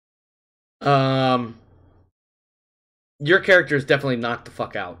on. Your character is definitely knocked the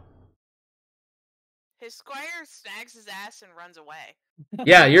fuck out. His squire snags his ass and runs away.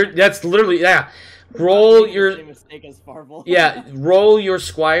 Yeah, that's literally, yeah. Roll your, Same mistake as Farvel. yeah, roll your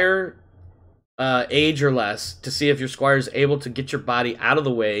squire age or less to see if your squire is able to get your body out of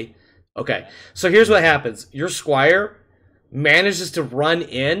the way. Okay, so here's what happens. Your squire manages to run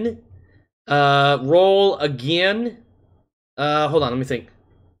in. Roll again. Hold on, let me think.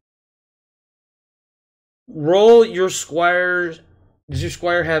 Roll your squire. Does your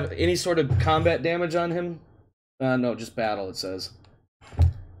squire have any sort of combat damage on him? No, just battle, it says.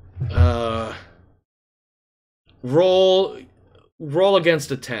 Roll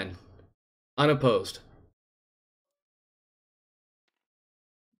against a 10. Unopposed.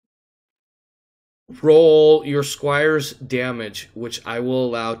 Roll your squire's damage, which I will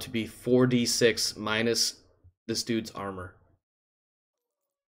allow to be 4d6 minus this dude's armor.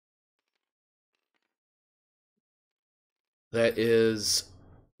 That is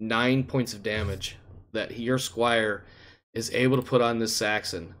 9 points of damage that your squire is able to put on this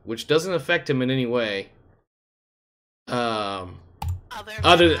Saxon, which doesn't affect him in any way. Other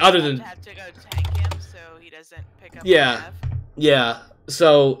than have to go tank him so he doesn't pick up. Yeah.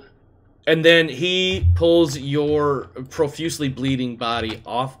 So, and then he pulls your profusely bleeding body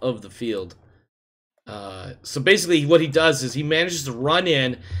off of the field. So basically, what he does is he manages to run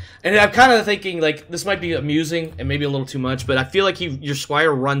in, and I'm kind of thinking like this might be amusing and maybe a little too much, but I feel like your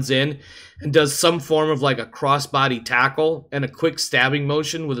squire runs in and does some form of like a crossbody tackle and a quick stabbing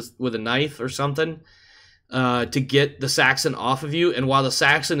motion with a knife or something. To get the Saxon off of you, and while the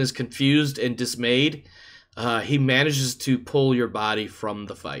Saxon is confused and dismayed, he manages to pull your body from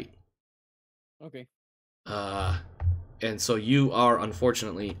the fight. Okay. And so you are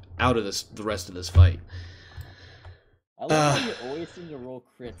unfortunately out of the rest of this fight. I love how you always seem to roll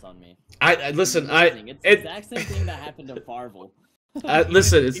crits on me. Listen. It's the exact same thing that happened to Farvel.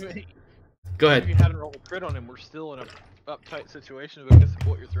 Listen. Go ahead. If you hadn't rolled a crit on him, we're still in a uptight situation because of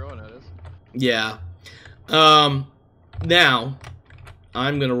what you're throwing at us. Yeah. Now,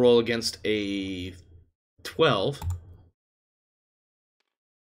 I'm gonna roll against a 12.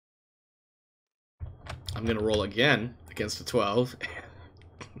 I'm gonna roll again against a 12.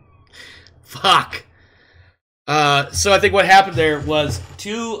 Fuck! So I think what happened there was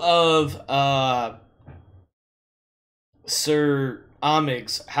two of, Sir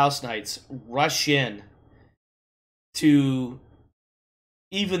Amig's House Knights rush in to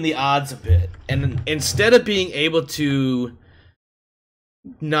even the odds a bit, and instead of being able to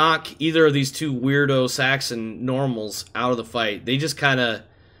knock either of these two weirdo Saxon normals out of the fight, they just kind of,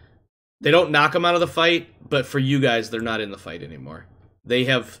 they don't knock them out of the fight, but for you guys, they're not in the fight anymore. They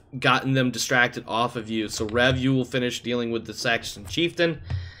have gotten them distracted off of you. So Rev, you will finish dealing with the Saxon chieftain,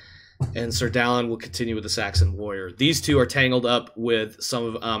 and Sir Dallin will continue with the Saxon warrior. These two are tangled up with some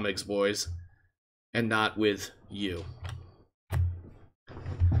of Amig's boys, and not with you.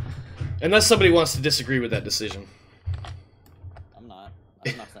 Unless somebody wants to disagree with that decision. I'm not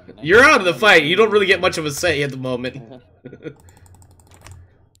saying that. You're out of the fight. You don't really get much of a say at the moment.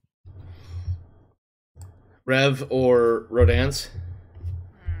 Rev or Rodance?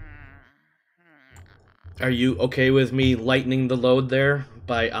 Are you okay with me lightening the load there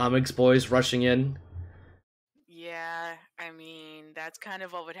by Amig's boys rushing in? Yeah, I mean, that's kind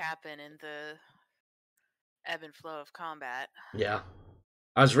of what would happen in the ebb and flow of combat. Yeah.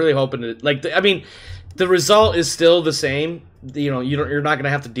 I was really hoping to, like, I mean, the result is still the same. You know, you're not going to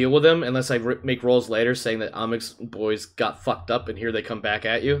have to deal with them unless I make rolls later saying that Amig's boys got fucked up and here they come back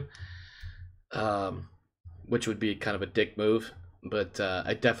at you. Which would be kind of a dick move. But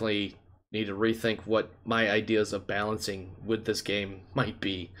I definitely need to rethink what my ideas of balancing with this game might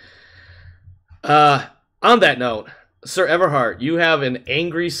be. On that note, Sir Everhart, you have an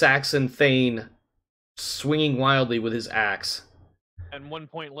angry Saxon Thane swinging wildly with his axe. And 1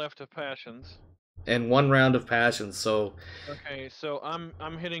 point left of passions. And 1 round of passions, so... Okay, so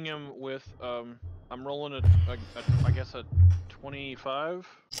I'm hitting him with, I'm rolling I guess a 25?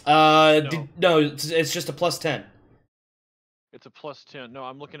 No, it's just a plus 10. It's a plus 10. No,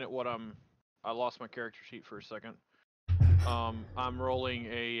 I'm looking at what I lost my character sheet for a second. I'm rolling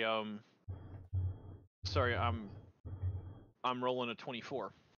a, sorry, I'm rolling a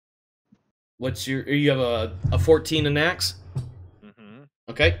 24. What's you have a 14 in axe? Mm-hmm.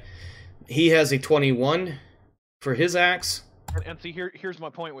 Okay. He has a 21 for his axe. And see, here's my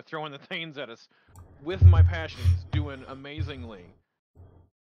point with throwing the Thanes at us. With my passions doing amazingly,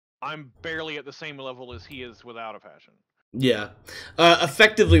 I'm barely at the same level as he is without a passion. Yeah.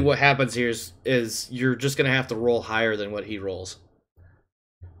 Effectively, what happens here is you're just gonna have to roll higher than what he rolls.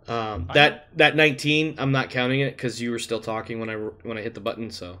 That 19, I'm not counting it because you were still talking when I hit the button.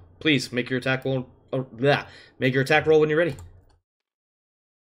 So please make your attack roll. Make your attack roll when you're ready.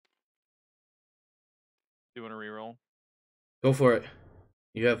 Doing a reroll. Go for it.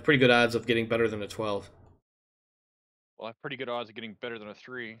 You have pretty good odds of getting better than a 12. Well, I have pretty good odds of getting better than a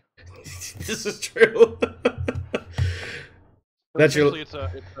 3. This is true. That's your.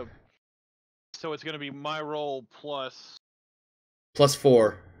 So it's going to be my roll plus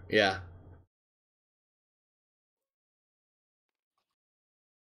 4. Yeah.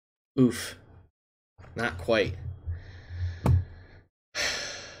 Oof. Not quite.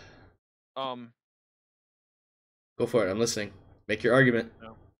 Go for it. I'm listening. Make your argument.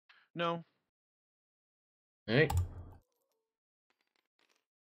 No. All right.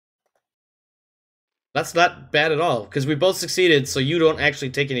 That's not bad at all, because we both succeeded, so you don't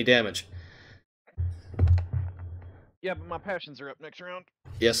actually take any damage. Yeah, but my passions are up next round.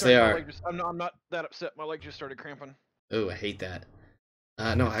 Yes, Sorry, they my are. leg just, I'm not that upset. My leg just started cramping. Oh, I hate that.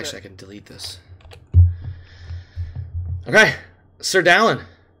 No, That's actually, it. I can delete this. Okay, Sir Dallin.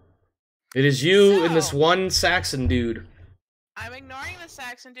 It is you and this So- one Saxon dude. I'm ignoring the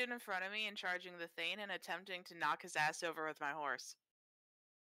Saxon dude in front of me and charging the Thane and attempting to knock his ass over with my horse.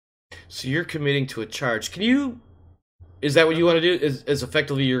 So you're committing to a charge. Can you? Is that what you want to do? Is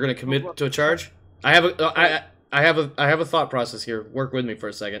effectively you're going to commit to a charge? I have a I have a thought process here. Work with me for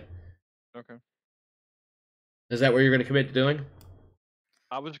a second. Okay. Is that what you're going to commit to doing?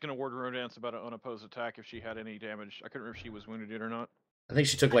 I was gonna ward Rodance about an unopposed attack if she had any damage. I couldn't remember if she was wounded yet or not. I think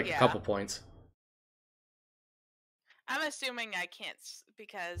she took like a Yeah. couple points. I'm assuming I can't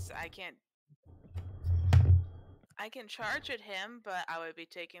because I can't. I can charge at him, but I would be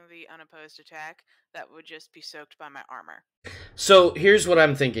taking the unopposed attack. That would just be soaked by my armor. So here's what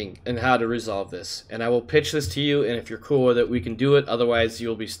I'm thinking and how to resolve this. And I will pitch this to you, and if you're cool with it, we can do it. Otherwise,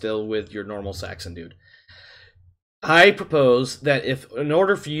 you'll be still with your normal Saxon dude. I propose that if, in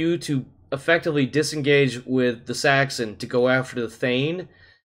order for you to effectively disengage with the Saxon to go after the Thane,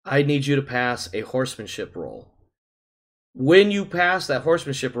 I need you to pass a horsemanship roll. When you pass that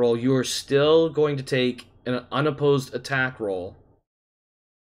horsemanship roll, you are still going to take an unopposed attack roll.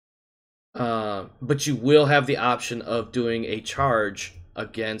 But you will have the option of doing a charge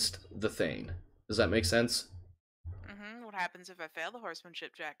against the Thane. Does that make sense? What happens if I fail the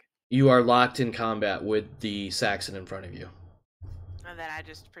horsemanship check? You are locked in combat with the Saxon in front of you. And then I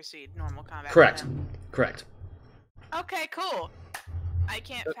just proceed normal combat. with Correct. him. Correct. Okay, cool. I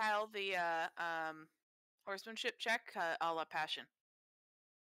can't fail the horsemanship check. A la passion.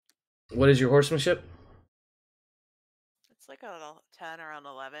 What is your horsemanship? It's like a little 10 or an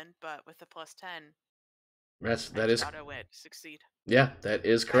 11, but with the plus 10, That I is, auto win succeed. yeah, that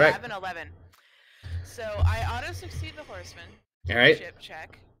is I have correct. an 11. So I auto succeed the horseman. All right. Ship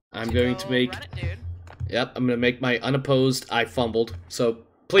check. I'm going to go make. Run it, dude. Yep, I'm going to make my unopposed. I fumbled. So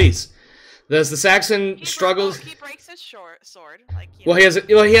please, as the Saxon struggles. He breaks his sword. Like, Well, he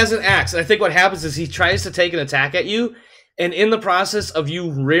has an axe. And I think what happens is he tries to take an attack at you, and in the process of you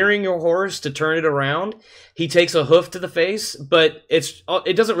rearing your horse to turn it around, he takes a hoof to the face. But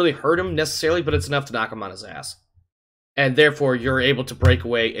it doesn't really hurt him necessarily, but it's enough to knock him on his ass. And therefore, you're able to break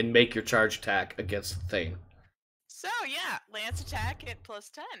away and make your charge attack against the Thane. So yeah, lance attack at plus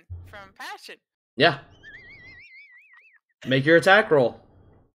 10 from passion. Yeah. Make your attack roll.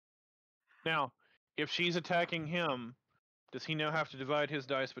 Now, if she's attacking him, does he now have to divide his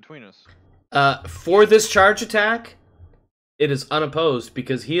dice between us? For this charge attack, it is unopposed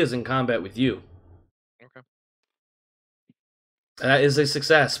because he is in combat with you. Okay. That is a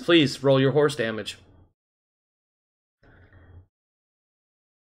success. Please roll your horse damage.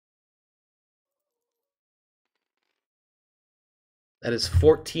 That is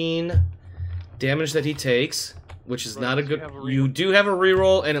 14 damage that he takes, which is Right, not a so good. you have a You do have a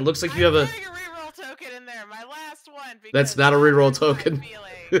reroll, and it looks like you have I'm a. putting a reroll token in there. My last one. That's because not a that reroll hurts my token.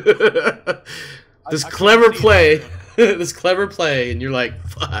 feelings. This I can't clever see play, that. this clever play, and you're like,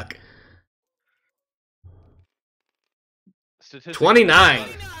 fuck. Statistically, 29.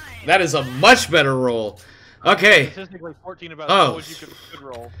 29. That is a much better roll. Okay. Statistically, 14 about Oh. as you could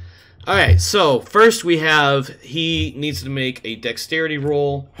roll. All right. So first we have he needs to make a dexterity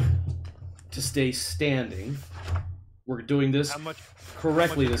roll to stay standing. We're doing this How much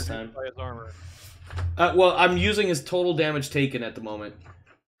correctly how much this is time. reduced by his armor? Well, I'm using his total damage taken at the moment.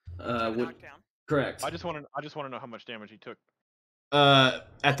 From a Would, knockdown. correct. I just want to know how much damage he took.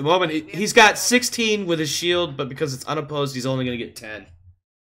 At the moment, he's got 16 with his shield, but because it's unopposed, he's only going to get 10.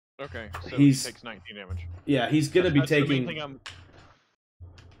 Okay, so He's- he takes 19 damage. Yeah, he's going to be That's the main taking. thing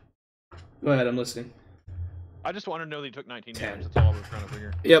Go ahead, I'm listening. I just want to know that he took 19 10. damage. That's all I was trying to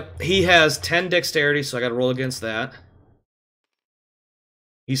figure. Yep, he has 10 dexterity, so I got to roll against that.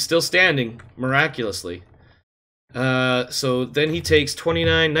 He's still standing, miraculously. So then he takes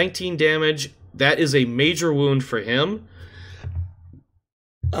 19 damage. That is a major wound for him.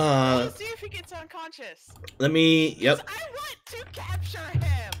 Let's see if he gets unconscious. Let me. Yep, I want to capture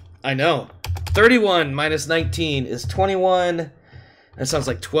him. I know. 31 minus 19 is 21. That sounds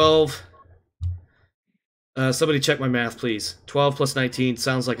like 12. Somebody check my math, please. 12 plus 19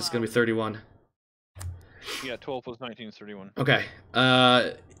 sounds like it's going to be 31. Yeah, 12 plus 19 is 31. Okay.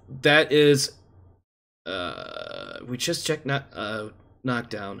 That is. We just checked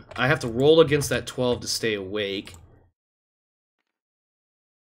knockdown. I have to roll against that 12 to stay awake.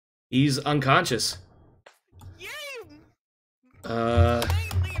 He's unconscious. Yay! Uh,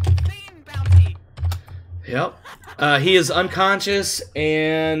 Thane bounty. Yep. He is unconscious,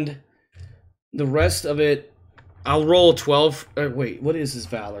 and the rest of it I'll roll 12. Wait, what is his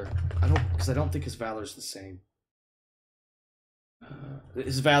valor? Because I don't think his valor is the same.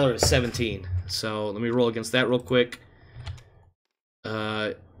 His valor is 17. So let me roll against that real quick.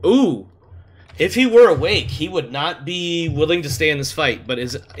 Ooh! If he were awake, he would not be willing to stay in this fight, but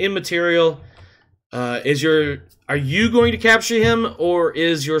is immaterial. Are you going to capture him, or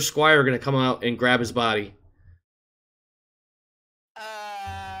is your squire going to come out and grab his body?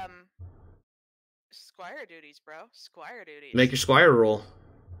 Squire duties, bro. Squire duties. Make your squire roll.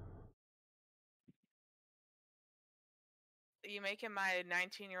 You making my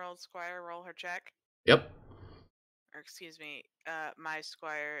 19-year-old squire roll her check? Yep. Or excuse me, my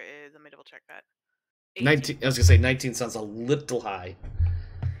squire is. Let me double check that. 19. I was gonna say 19 sounds a little high.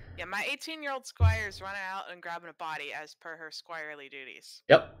 Yeah, my 18-year-old squire is running out and grabbing a body as per her squirely duties.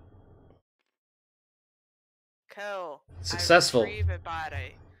 Yep. Cool. Successful. I retrieve a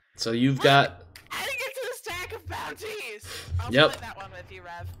body. So you've got. I didn't get to the stack of bounties. I'll Yep. split that one with you,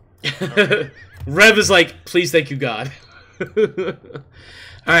 Rev. Rev is like, please, thank you, God. All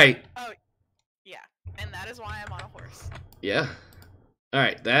right. Oh, yeah, and that is why I'm on a horse. Yeah. All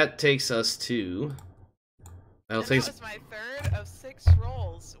right. That takes us to. That'll And take. that was my third of 6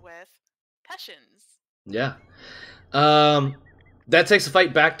 rolls with Passions. Yeah. That takes the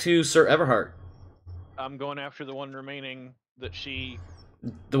fight back to Sir Everhart. I'm going after the one remaining that she.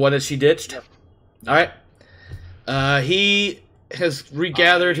 The one that she ditched? Yep. Alright. He has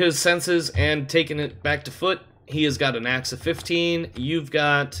regathered his senses and taken it back to foot. He has got an axe of 15. You've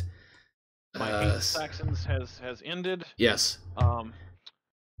got... My hate of Saxons has ended. Yes.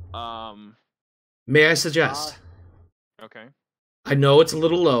 May May I suggest? Okay. I know it's a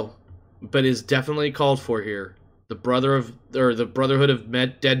little low, but is definitely called for here. The Brotherhood of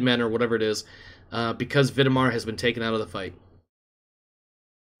Dead Men, or whatever it is, because Vidomar has been taken out of the fight.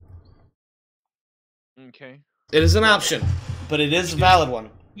 Okay. It is an option, but it is a valid one.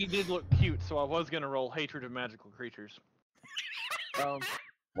 He did look cute, so I was gonna roll Hatred of Magical Creatures.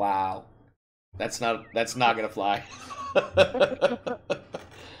 Wow, that's not gonna fly.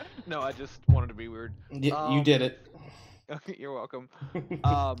 No, I just wanted to be weird. You did it. Okay, you're welcome.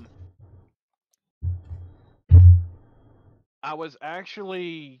 I was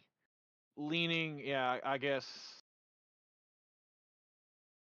actually leaning, yeah, I guess.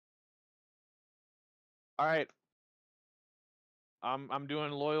 All right. I'm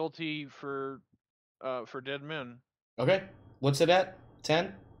doing loyalty for dead men. Okay, what's it at?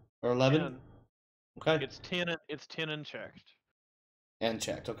 10 or 11? 10. Okay, It's 10 and checked. and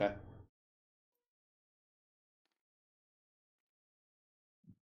checked. Okay.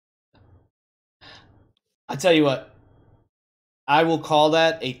 I tell you what, I will call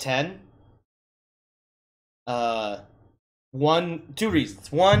that a 10. Two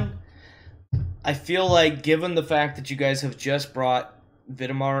reasons. One, I feel like given the fact that you guys have just brought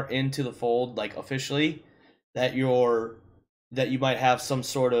Vidomar into the fold, like officially, that you might have some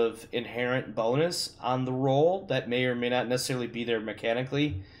sort of inherent bonus on the roll that may or may not necessarily be there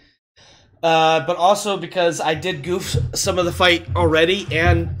mechanically. But also because I did goof some of the fight already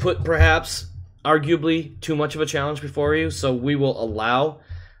and put perhaps arguably too much of a challenge before you, so we will allow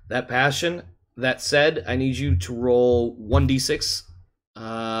that passion. That said, I need you to roll 1d6.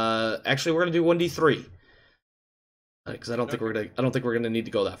 Actually, we're gonna do 1d3 because I don't think we're gonna need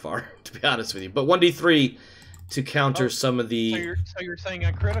to go that far, to be honest with you. But 1d3 to counter some of the. So you're saying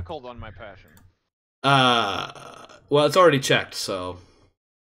I criticaled on my passion? Well, it's already checked, so.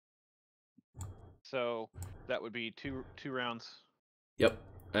 So that would be two rounds. Yep,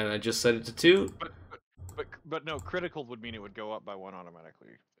 and I just set it to 2. But no, critical would mean it would go up by 1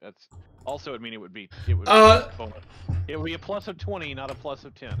 automatically. That's also would mean it would be bonus. It would be a plus of 20, not a plus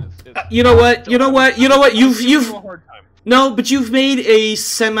of 10. You know what? You've a hard time. No, but you've made a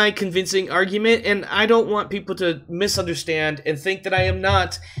semi-convincing argument, and I don't want people to misunderstand and think that I am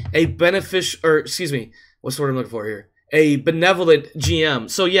not a what's the word I'm looking for here? A benevolent GM.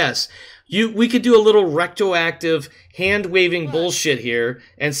 So yes, we could do a little retroactive hand-waving bullshit here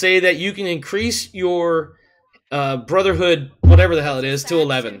and say that you can increase your Brotherhood, whatever the hell it is, to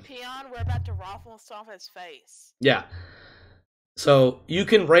 11. Peon, we're about to raffle off his face. Yeah. So you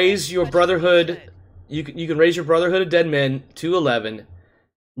can raise your Brotherhood. You can raise your Brotherhood of Dead Men to 11,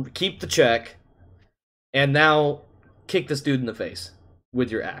 keep the check, and now kick this dude in the face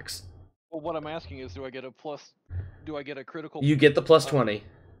with your axe. Well, what I'm asking is, do I get a critical? You get the plus 20.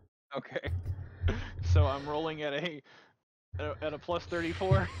 Okay. So I'm rolling at a plus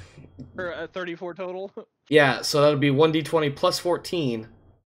 34, or a 34 total. Yeah, so that would be 1d20 plus 14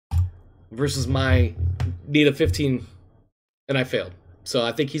 versus my need of 15, and I failed. So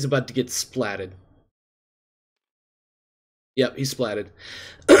I think he's about to get splatted. Yep, he's splatted.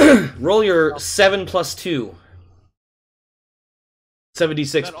 Roll your 7 plus 2.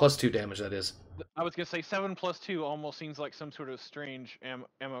 76 That plus 2 damage, that is. I was gonna say 7 plus 2 almost seems like some sort of strange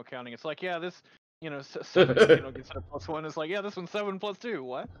ammo counting. It's like, yeah, this, 7, gets a plus 1. It's like, yeah, this one's 7 plus 2.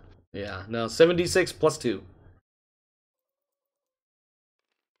 What? Yeah, no, 76 plus 2.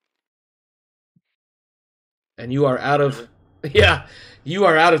 And you are out of... Yeah, you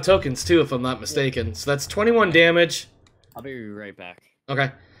are out of tokens, too, if I'm not mistaken. So that's 21 damage. I'll be right back.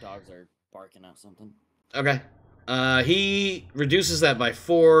 Okay. Dogs are barking at something. Okay. He reduces that by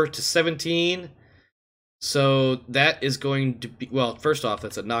 4 to 17. So that is going to be... Well, first off,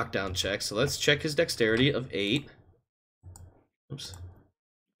 that's a knockdown check. So let's check his dexterity of 8. Oops.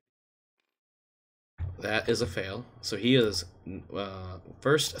 That is a fail. So he is...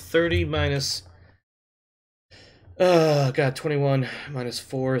 first, 30 minus... God, 21 minus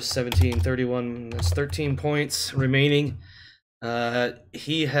 4 is 17. 31. That's 13 points remaining.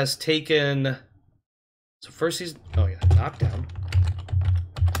 He has taken... So first he's... Oh, yeah, knockdown.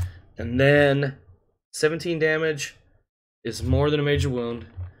 And then 17 damage is more than a major wound.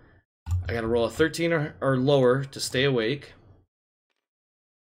 I gotta roll a 13 or lower to stay awake.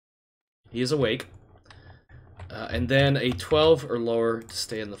 He is awake. And then a 12 or lower to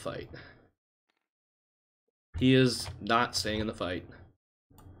stay in the fight. He is not staying in the fight.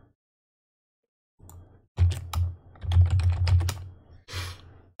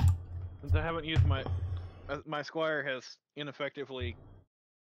 Since I haven't used my squire has ineffectively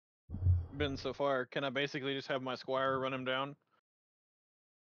been so far, can I basically just have my squire run him down?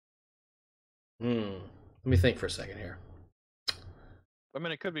 Let me think for a second here. I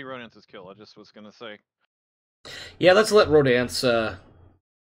mean, it could be Rodance's kill. I just was gonna say. Yeah, let's let Rodance,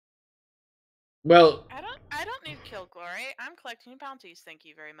 Well... I don't need kill glory. I'm collecting bounties, thank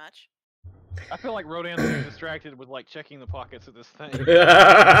you very much. I feel like Rodance is distracted with, like, checking the pockets of this thing. Or,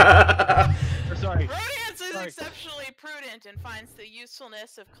 sorry. Rodance is Sorry. exceptionally prudent and finds the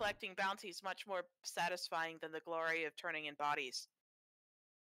usefulness of collecting bounties much more satisfying than the glory of turning in bodies.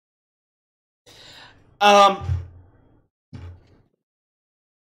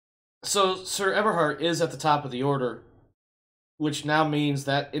 So Sir Everhart is at the top of the order, which now means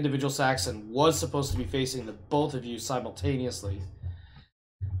that individual Saxon was supposed to be facing the both of you simultaneously.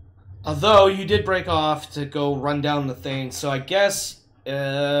 Although you did break off to go run down the thing, so I guess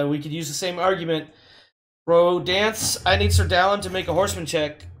we could use the same argument. Rodance, I need Sir Dallin to make a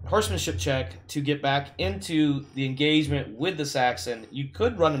horsemanship check to get back into the engagement with the Saxon. You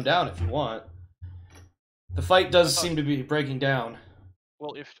could run him down if you want. The fight does seem to be breaking down.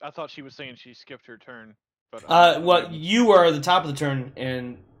 Well, if I thought she was saying she skipped her turn, but well, you are at the top of the turn,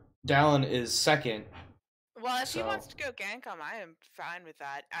 and Dallin is second. Well, if he wants to go gank him, I am fine with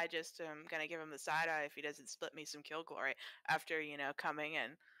that. I just am gonna give him the side eye if he doesn't split me some kill glory after coming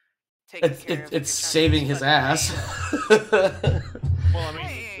and taking care of. It's saving his ass. Well, I mean,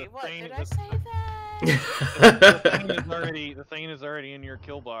 hey, what did I say that? the thing is already in your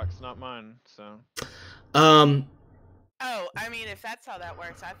kill box, not mine. So. Oh, I mean, if that's how that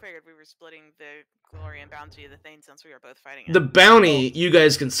works, I figured we were splitting the glory and bounty of the thing since we were both fighting it. The bounty, you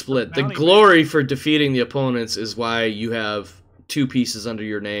guys can split. The glory for defeating the opponents is why you have 2 pieces under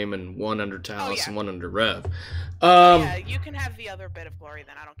your name and 1 under Talos and 1 under Rev. Yeah, you can have the other bit of glory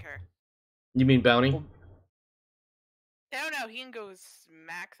then, I don't care. You mean bounty? No, he can go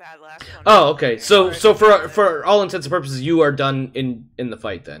smack that last one. Oh, okay. So for all intents and purposes, you are done in the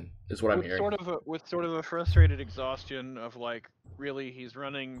fight then, is what I'm hearing. With sort of a frustrated exhaustion of like, really, he's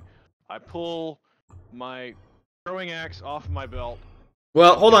running. I pull my throwing axe off my belt.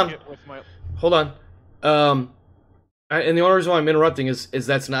 Well, hold on. Hold on. And the only reason why I'm interrupting is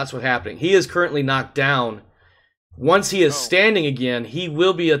that's not what's happening. He is currently knocked down. Once he is standing again, he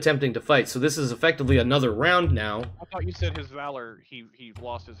will be attempting to fight. So this is effectively another round now. I thought you said his valor. He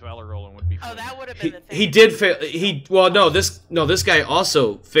lost his valor roll and would be. Oh, that would have been the thing. He did fail. This guy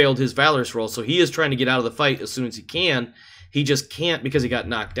also failed his valorous roll, so he is trying to get out of the fight as soon as he can. He just can't because he got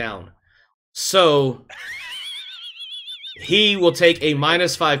knocked down. So he will take a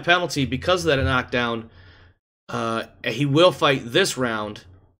 -5 penalty because of that knockdown. He will fight this round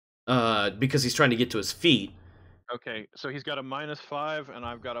because he's trying to get to his feet. Okay, so he's got a -5 and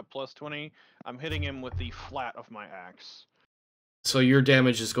I've got a +20. I'm hitting him with the flat of my axe. So your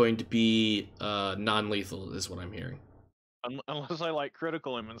damage is going to be non-lethal, is what I'm hearing. Unless I like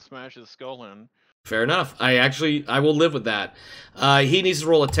critical him and smash his skull in. Fair enough. I will live with that. He needs to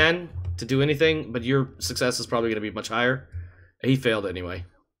roll a 10 to do anything, but your success is probably going to be much higher. He failed anyway.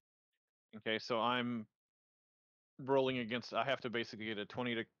 Okay, so I'm rolling against. I have to basically get a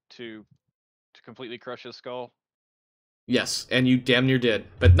 20 to completely crush his skull. Yes, and you damn near did,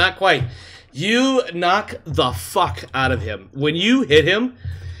 but not quite. You knock the fuck out of him. When you hit him,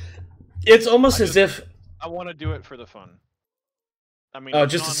 it's almost as if... I want to do it for the fun. I mean, oh,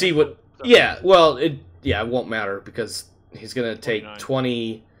 just to see what... yeah, well, it won't matter because he's going to take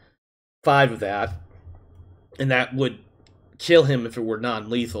 25 of that, and that would kill him if it were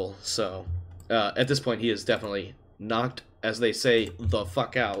non-lethal. So, at this point, he is definitely knocked, as they say, the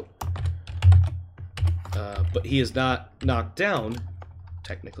fuck out. But he is not knocked down,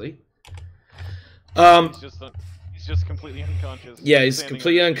 technically. He's just completely unconscious. Yeah, he's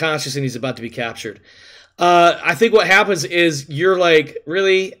completely unconscious and he's about to be captured. I think what happens is you're like,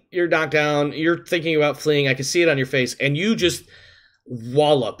 really? You're knocked down. You're thinking about fleeing. I can see it on your face. And you just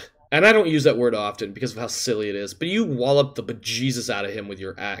wallop. And I don't use that word often because of how silly it is. But you wallop the bejesus out of him with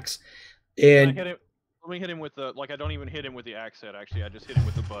your axe. And let me hit him with the, like, I don't even hit him with the axe head, actually. I just hit him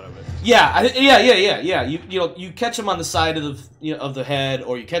with the butt of it. Yeah. You catch him on the side of the of the head,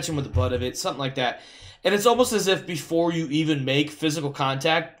 or you catch him with the butt of it, something like that. And it's almost as if before you even make physical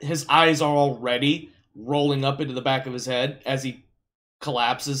contact, his eyes are already rolling up into the back of his head as he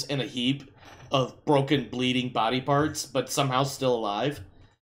collapses in a heap of broken, bleeding body parts, but somehow still alive.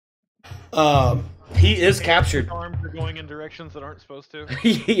 He is captured. His arms are going in directions that aren't supposed to.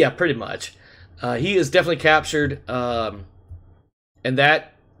 Yeah, pretty much. He is definitely captured, and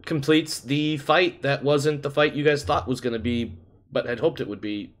that completes the fight. That wasn't the fight you guys thought was going to be, but had hoped it would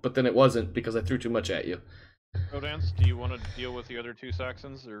be, but then it wasn't because I threw too much at you. Rodance, do you want to deal with the other two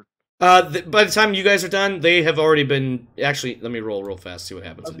Saxons, or? By the time you guys are done, they have already been... Actually, let me roll real fast, see what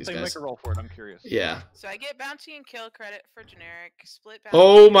happens with these guys. Make a roll for it, I'm curious. Yeah. So I get bounty and kill credit for generic, split bounty...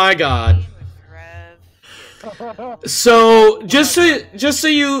 Oh my god. So, just so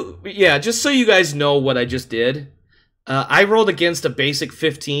you guys know what I just did, I rolled against a basic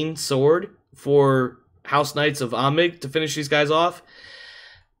 15 sword for House Knights of Omig to finish these guys off.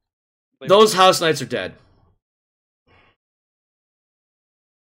 Those House Knights are dead.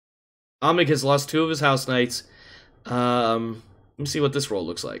 Omig has lost 2 of his House Knights. Let me see what this roll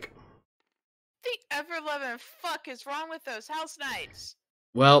looks like. The ever-loving fuck is wrong with those House Knights?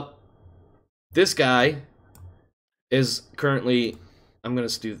 Well, this guy is currently... I'm gonna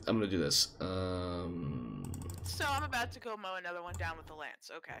do this. So I'm about to go mow another one down with the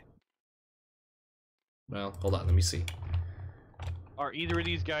lance. Okay. Well, hold on. Let me see. Are either of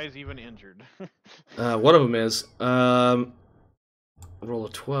these guys even injured? One of them is. Roll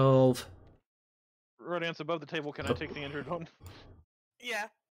a 12. Rodance, above the table, can I take the injured one? Yeah.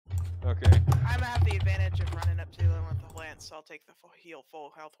 Okay. I'm gonna have the advantage of running up to him with the lance, so I'll take the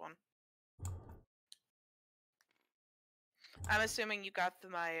full health one. I'm assuming you got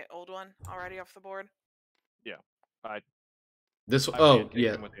my old one already off the board? Yeah. This one? I Oh, can't take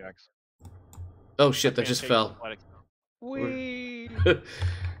yeah. him with the axe. Oh, shit, that just fell. Whee!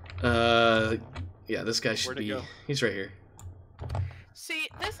 Yeah, this guy should be... He's right here. See,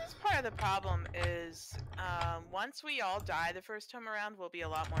 this is part of the problem is, once we all die the first time around, we'll be a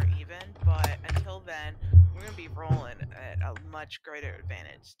lot more even, but until then, we're going to be rolling at a much greater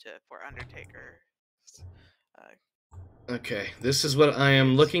advantage for Undertaker. Okay, this is what I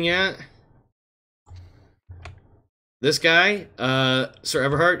am looking at. This guy, Sir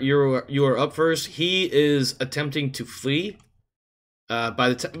Everhart, you are up first. He is attempting to flee.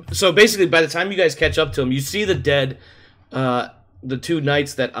 So basically, by the time you guys catch up to him, you see the dead, the 2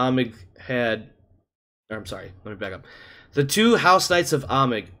 knights that Omig had. Or, I'm sorry, let me back up. The 2 House Knights of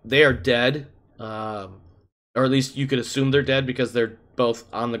Omig, they are dead, or at least you could assume they're dead because they're both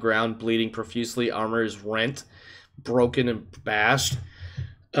on the ground, bleeding profusely. Armor is rent, broken, and bashed.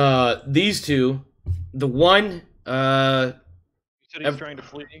 These 2, the one. You said he's trying to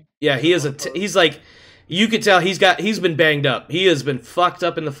flee? Yeah, he is he's like, you could tell he's been banged up. He has been fucked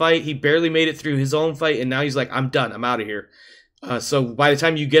up in the fight. He barely made it through his own fight, and now he's like, I'm done. I'm out of here. So by the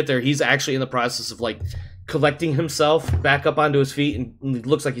time you get there, he's actually in the process of like collecting himself back up onto his feet, and it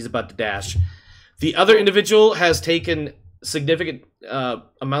looks like he's about to dash. The other individual has taken significant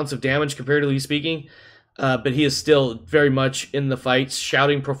amounts of damage, comparatively speaking, but he is still very much in the fight,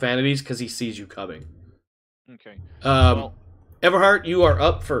 shouting profanities because he sees you coming. Okay. Well, Everhart, you are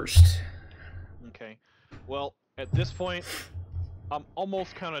up first. Okay. Well, at this point, I'm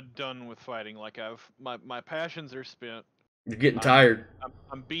almost kind of done with fighting. Like my passions are spent. You're getting tired.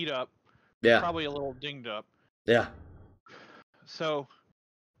 I'm beat up. Yeah. Probably a little dinged up. Yeah. So,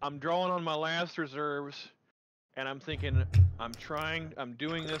 I'm drawing on my last reserves, and I'm thinking, I'm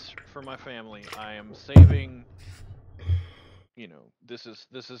doing this for my family. I am saving. You know, this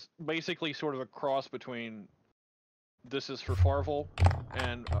is basically sort of a cross between this is for Farvel,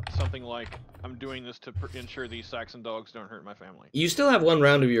 and something like, I'm doing this to ensure these Saxon dogs don't hurt my family. You still have 1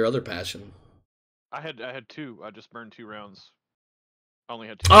 round of your other passion. I had 2. I just burned 2 rounds. I only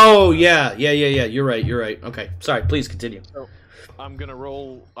had 2. Oh, yeah. You're right. Okay, sorry, please continue. So, I'm gonna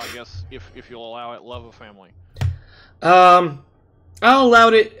roll, I guess, if you'll allow it, love of family. I'll allow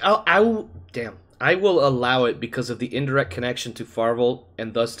it. I will allow it because of the indirect connection to Farvel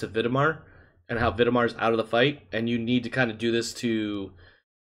and thus to Vidamar, and how Vidamar's out of the fight, and you need to kind of do this to,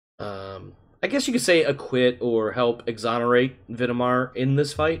 I guess you could say acquit or help exonerate Vidamar in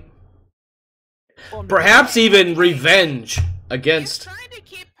this fight. Well, Perhaps even revenge against. He's trying to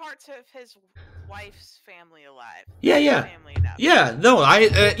keep parts of his wife's family alive. Yeah. Family enough. Yeah, no,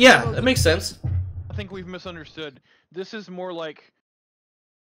 yeah, that makes sense. I think we've misunderstood. This is more like,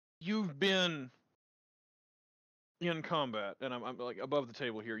 you've been in combat, and I'm like above the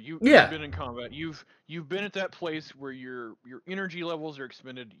table here. You've been in combat. You've been at that place where your energy levels are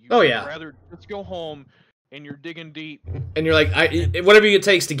expended. You'd rather just go home, and you're digging deep. And you're like, whatever it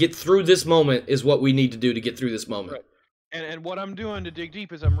takes to get through this moment is what we need to do to get through this moment. Right. And what I'm doing to dig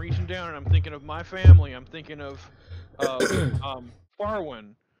deep is I'm reaching down and I'm thinking of my family. I'm thinking of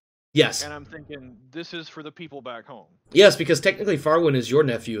Farwin. Yes. And I'm thinking, this is for the people back home. Yes, because technically Farwin is your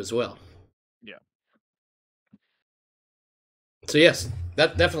nephew as well. Yeah. So yes,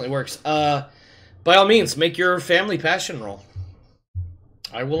 that definitely works. By all means, make your family passion roll.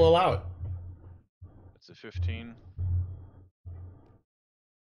 I will allow it. It's a 15.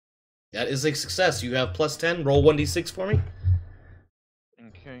 That is a success. You have plus 10. Roll 1d6 for me.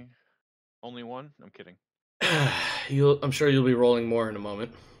 Okay. Only 1? I'm kidding. I'm sure you'll be rolling more in a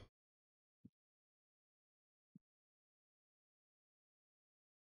moment.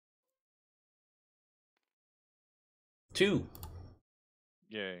 Two.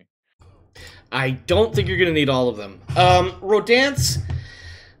 Yay. I don't think you're going to need all of them. Rodance,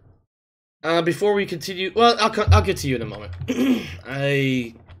 before we continue... Well, I'll get to you in a moment.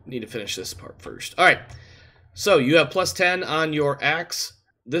 I need to finish this part first. Alright, so you have plus 10 on your axe.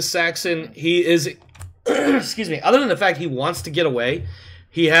 This Saxon, he is... excuse me. Other than the fact he wants to get away,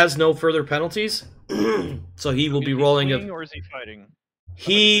 he has no further penalties. So he will be rolling... Or is he fighting?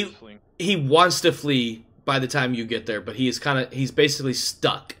 He wants to flee by the time you get there, but he's basically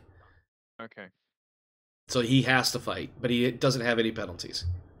stuck. Okay. So he has to fight, but he doesn't have any penalties.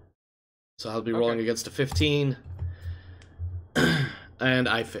 So I'll be rolling against a 15. And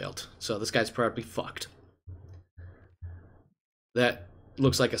I failed. So this guy's probably fucked. That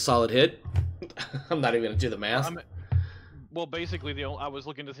looks like a solid hit. I'm not even going to do the math. Well, basically, I was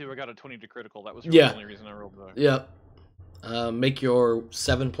looking to see if I got a 20 to critical. That was really the only reason I rolled that. Yeah. Make your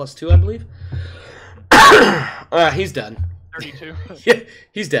 7 plus 2, I believe. He's done. 32. Yeah,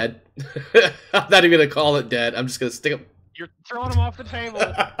 he's dead. I'm not even gonna call it dead. I'm just gonna stick him. You're throwing him off the table.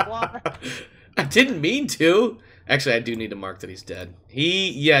 Why? I didn't mean to. Actually, I do need to mark that he's dead.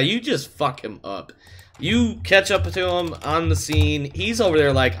 You just fuck him up. You catch up to him on the scene. He's over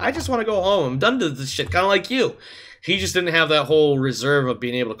there like, I just want to go home. I'm done with this shit, kind of like you. He just didn't have that whole reserve of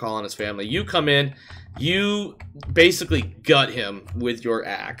being able to call on his family. You come in, you basically gut him with your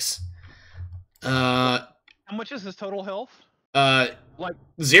axe. How much is his total health? Like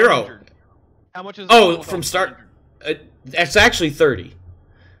 0. How much is? From start, it's actually 30.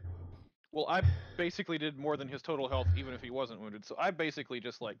 Well, I basically did more than his total health, even if he wasn't wounded. So I basically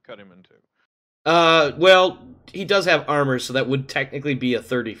just like cut him in 2. Well, he does have armor, so that would technically be a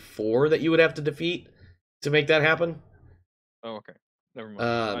 34 that you would have to defeat to make that happen. Oh, okay. Never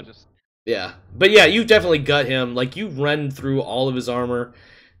mind. Yeah, but yeah, you definitely gut him. Like, you run through all of his armor.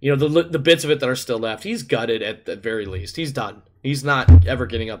 You know, the bits of it that are still left. He's gutted at the very least. He's done. He's not ever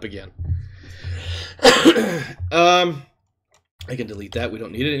getting up again. I can delete that. We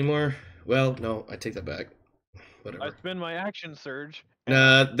don't need it anymore. Well, no, I take that back. Whatever. I spend my action surge.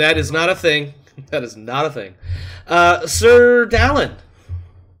 That is not a thing. That is not a thing. Sir Dallin,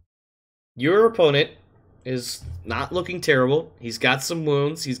 your opponent is not looking terrible. He's got some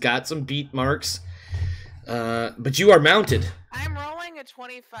wounds. He's got some beat marks. But you are mounted. I'm rolling a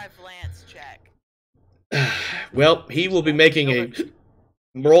 25 lance check. Well, he will be making a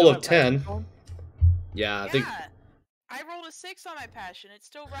roll of 10. Yeah, I think. I rolled a 6 on my passion. It's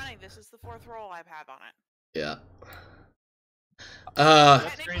still running. This is the 4th roll I've had on it. Yeah.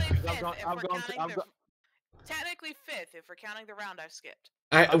 Technically 5th if we're counting the round I've skipped.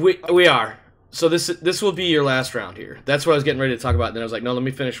 We are. So this will be your last round here. That's what I was getting ready to talk about. And then I was like, no, let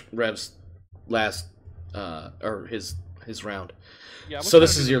me finish Rev's last or his round. Yeah, so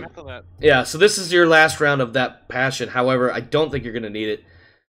this is your so this is your last round of that passion. However, I don't think you're going to need it.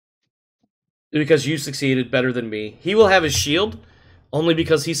 because you succeeded better than me. He will have his shield, only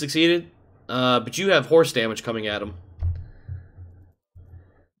because he succeeded. But you have horse damage coming at him.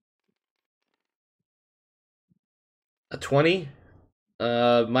 A 20.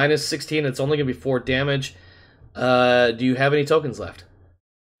 Minus 16, it's only going to be 4 damage. Do you have any tokens left?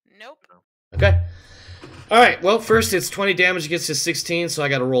 Nope. Okay. Alright, well, first it's 20 damage against his 16, so I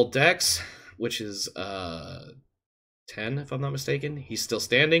gotta roll Dex, which is 10, if I'm not mistaken. He's still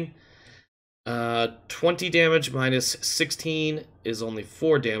standing. 20 damage minus 16 is only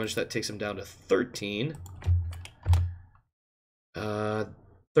 4 damage. That takes him down to 13.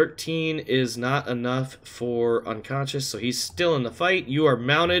 13 is not enough for unconscious, so he's still in the fight. You are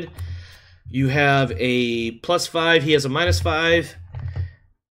mounted. You have a +5. He has a -5.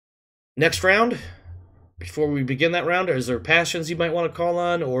 Next round, before we begin that round, is there passions you might want to call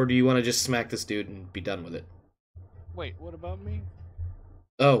on, or do you want to just smack this dude and be done with it? Wait, what about me?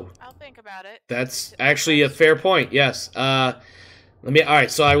 Oh, I'll think about it. that's actually a fair point. Yes. All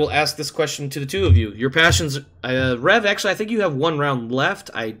right, so I will ask this question to the two of you. Your passions, Rev, actually, I think you have 1 round left.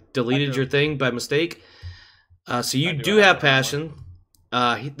 I deleted your thing by mistake. So you do have passion.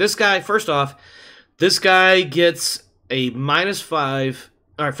 This guy, first off, this guy gets a -5.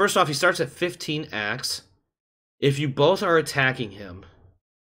 All right, first off, he starts at 15 axe. If you both are attacking him,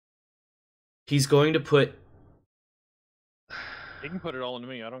 he's going to put... He can put it all into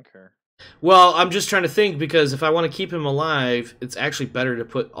me, I don't care. Well, I'm just trying to think, because if I want to keep him alive, it's actually better to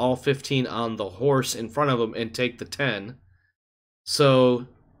put all 15 on the horse in front of him and take the 10. So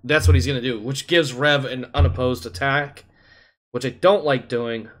that's what he's going to do, which gives Rev an unopposed attack, which I don't like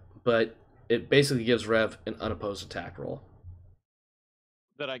doing, but it basically gives Rev an unopposed attack roll.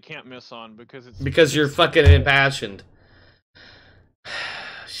 That I can't miss on because it's... Because you're fucking impassioned.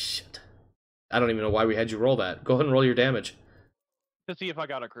 Shit. I don't even know why we had you roll that. Go ahead and roll your damage. To see if I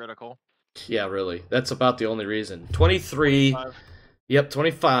got a critical. Yeah, really. That's about the only reason. 23. 25. Yep,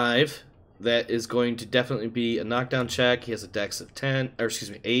 25. That is going to definitely be a knockdown check. He has a dex of 10, or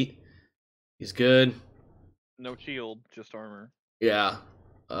excuse me, 8. He's good. No shield, just armor. Yeah.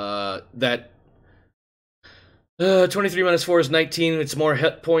 23 minus 4 is 19. It's more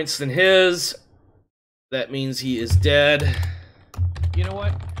hit points than his. That means he is dead. You know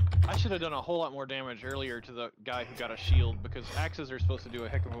what? I should have done a whole lot more damage earlier to the guy who got a shield, because axes are supposed to do a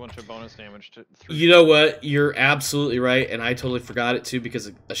heck of a bunch of bonus damage to... You know what? You're absolutely right, and I totally forgot it too, because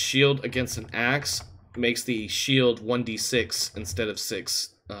a shield against an axe makes the shield 1d6 instead of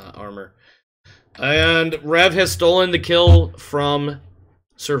 6 armor. And Rev has stolen the kill from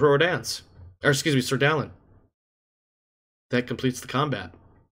Sir Rodance. Or excuse me, Sir Dallin. That completes the combat.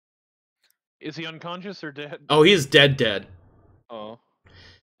 Is he unconscious or dead? Oh, he is dead. Oh.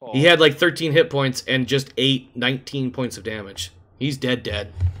 He had like 13 hit points and just 19 points of damage. He's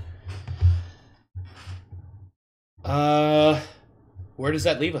dead. Where does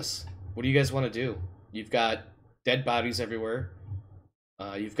that leave us? What do you guys want to do? You've got dead bodies everywhere.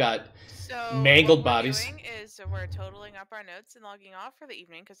 You've got mangled bodies. What we're doing is we're totaling up our notes and logging off for the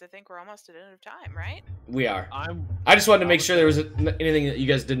evening, because I think we're almost at the end of time, right? We are. I just wanted to make sure there was anything that you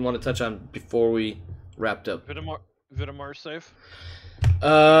guys didn't want to touch on before we wrapped up. Vidamar's safe?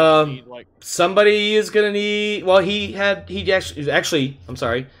 Somebody is gonna need... Well, he actually, I'm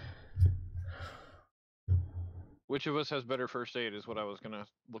sorry. Which of us has better first aid is what I was gonna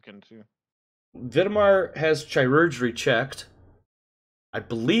look into. Vidamar has chirurgery checked. I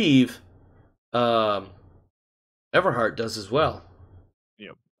believe Everhart does as well.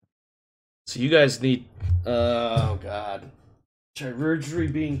 Yep. So you guys need... oh, God.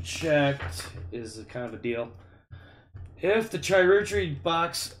 Chirurgery being checked is a kind of a deal. If the chirurgery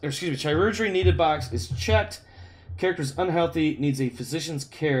needed box is checked, character's unhealthy, needs a physician's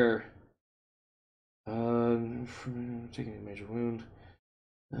care. Taking a major wound.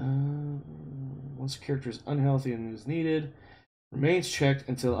 Once the character is unhealthy and is needed, remains checked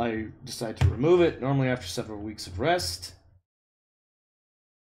until I decide to remove it, normally after several weeks of rest.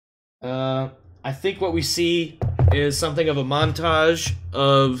 I think what we see is something of a montage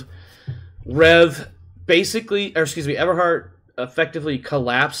of Rev Everhart effectively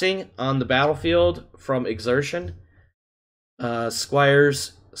collapsing on the battlefield from exertion.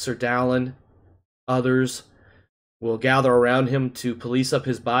 Squires, Sir Dallin, others will gather around him to police up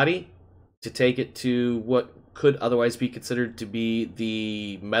his body, to take it to what could otherwise be considered to be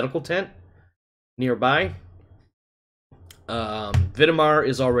the medical tent nearby. Vidamar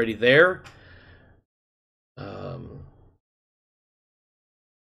is already there.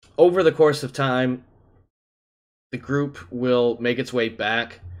 Over the course of time, the group will make its way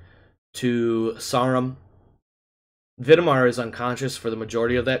back to Sarum. Vidamar is unconscious for the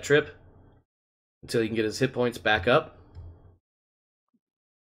majority of that trip. until he can get his hit points back up.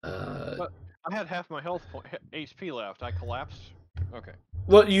 But I had half my HP left. I collapsed. Okay.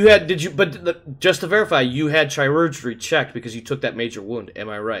 Well, you had, did you, but just to verify, you had chirurgery checked because you took that major wound, am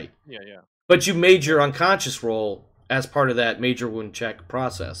I right? Yeah, yeah. But you made your unconscious roll as part of that major wound check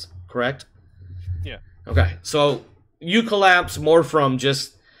process, correct? Yeah. Okay, so you collapse more from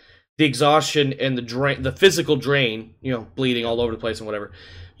just the exhaustion and the drain, the physical drain, you know, bleeding all over the place and whatever.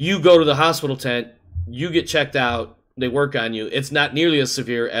 You go to the hospital tent, you get checked out, they work on you. It's not nearly as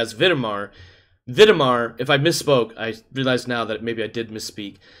severe as Vitamar. Vitamar, if I misspoke, I realize now that maybe I did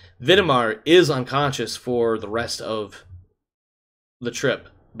misspeak. Vitamar is unconscious for the rest of the trip,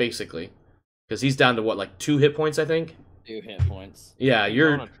 basically. Because he's down to, what, like 2 hit points, I think? 2 hit points. Yeah,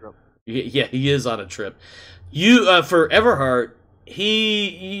 you're... On a trip. Yeah, he is on a trip. You, for Everhart,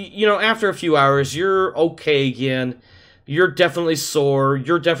 you know, after a few hours, you're okay again. You're definitely sore.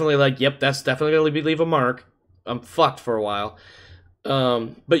 You're definitely like, yep, that's definitely going to leave a mark. I'm fucked for a while.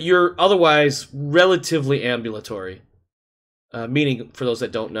 But you're otherwise relatively ambulatory. Meaning, for those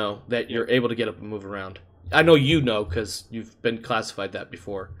that don't know, that you're able to get up and move around. I know you know, because you've been classified that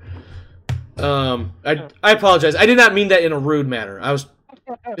before. I apologize. I did not mean that in a rude manner. I was...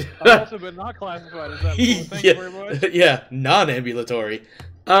 I've also been not classified as that before. Thank you very much. Yeah, non-ambulatory.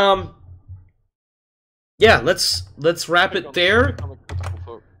 Yeah, let's wrap it there.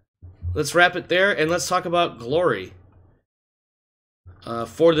 Let's wrap it there, and let's talk about glory.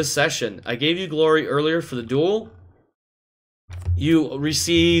 For this session, I gave you glory earlier for the duel. You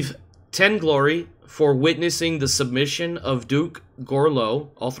receive 10 glory for witnessing the submission of Duke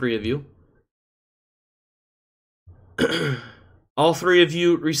Gorlo, all 3 of you. All 3 of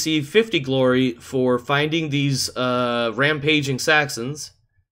you receive 50 glory for finding these rampaging Saxons.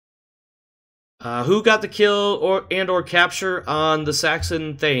 Who got the kill or capture on the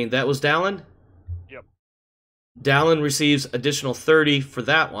Saxon Thane? That was Dallin? Yep. Dallin receives additional 30 for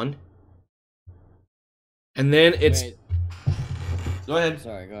that one. And then it's... Wait. Go ahead.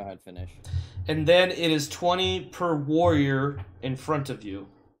 Sorry, go ahead, finish. And then it is 20 per warrior in front of you.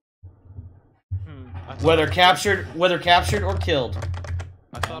 Whether captured or killed.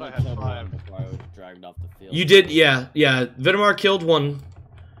 I thought I had killed 5. one before I was dragged off the field. You did, yeah. Vitamar killed 1.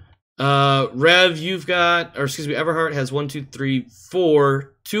 Rev, you've got, or excuse me, Everhart has 1, 2, 3,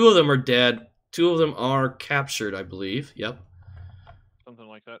 4. 2 of them are dead. 2 of them are captured, I believe. Yep. Something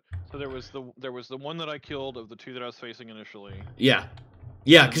like that. So there was the one that I killed of the 2 that I was facing initially. Yeah.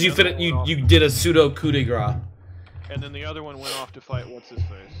 Yeah, because you did a pseudo coup de grace. And then the other one went off to fight what's his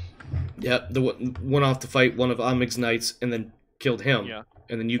face. Yep, went off to fight one of Amig's knights and then killed him. Yeah.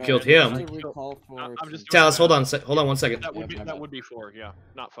 And then you Alright, killed just him. to recall for I'm just doing Talus, hold that. on 1 second. That would be 4, yeah,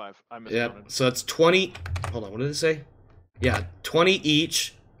 not 5. I miscounted. Yep. So it's 20. Hold on, what did it say? Yeah, 20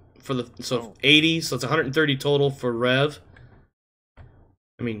 each for the 80. So it's 130 total for Rev.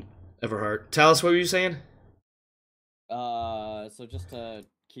 I mean, Everhart. Talus, what were you saying? So just to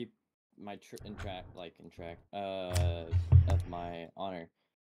keep my in track of my honor,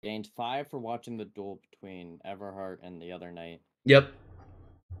 gained 5 for watching the duel between Everhart and the other knight. Yep.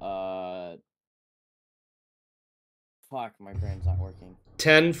 Fuck, my brain's not working.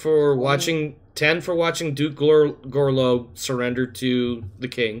 10 for watching Duke Gorlo surrender to the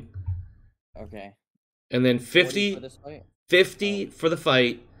king. Okay. And then 50 for this fight? 50 for the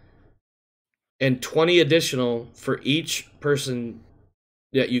fight, and 20 additional for each person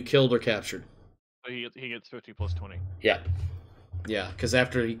that you killed or captured. So he gets 50 plus 20. Yeah. Yeah, because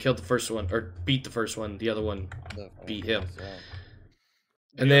after he killed the first one, or beat the first one, the other one beat him.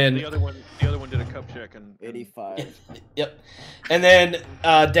 And then the other one did a cup check and 85. Yep. And then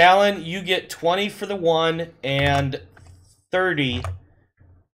Dallin, you get 20 for the one and 30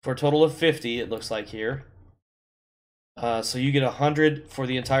 for a total of 50, it looks like here. So you get 100 for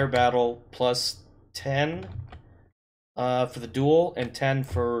the entire battle, plus 10 for the duel, and 10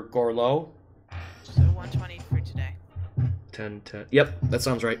 for Gorlo. So 120 for today. 10. Yep, that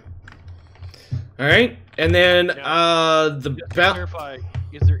sounds right. All right, and then just the to clarify,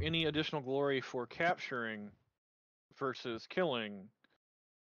 is there any additional glory for capturing versus killing?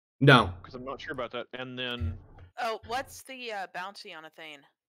 No. Because I'm not sure about that. And then Oh, what's the bounty on a Thane?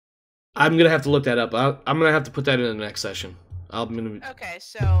 I'm gonna have to look that up. I'm gonna have to put that in the next session. Okay,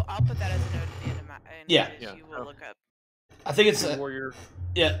 so I'll put that as a note at the end of my. Yeah. You will look up. I think it's warrior.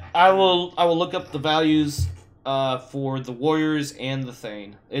 Yeah, I will look up the values for the warriors and the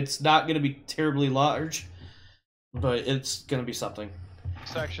Thane. It's not going to be terribly large, but it's going to be something.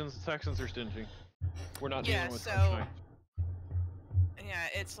 Saxons are stingy. We're not Yeah, dealing with so Yeah,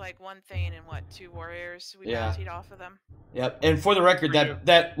 it's like one Thane and what, 2 warriors we Yeah. bountied off of them. Yep. And for the record,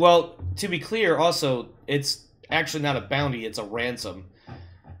 well, to be clear, also, it's actually not a bounty; it's a ransom.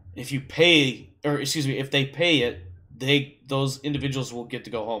 If you pay, or excuse me, if they pay it, those individuals will get to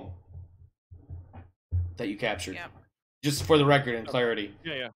go home that you captured. Yep. Just for the record and clarity.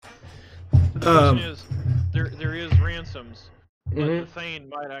 Yeah. So the question is, there is ransoms, but the Thane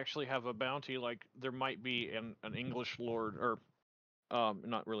might actually have a bounty. Like there might be an English lord, or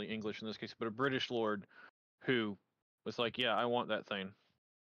not really English in this case, but a British lord who was like, yeah, I want that Thane.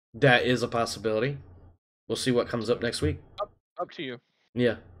 That is a possibility. We'll see what comes up next week. Up to you.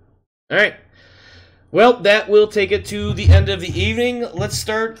 Yeah. All right. Well, that will take it to the end of the evening. Let's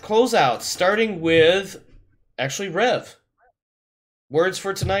start closeouts, starting with, actually, Rev. Words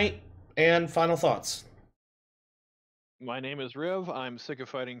for tonight and final thoughts. My name is Rev. I'm sick of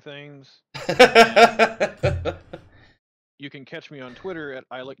fighting things. You can catch me on Twitter at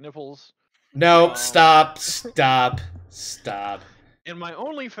 @ILickNipples. No, stop. And my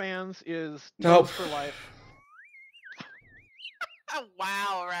OnlyFans is Nope. Toes for Life. Oh,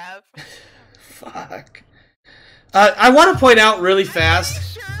 wow, Rev. Fuck. I want to point out really fast.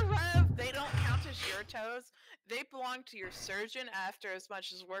 Are you sure, Rev, they don't count as your toes? They belong to your surgeon after as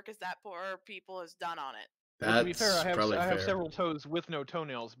much as work as that poor people has done on it. Well, to be That's fair, probably I have fair. several toes with no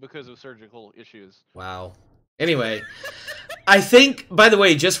toenails because of surgical issues. Wow. Anyway, I think, by the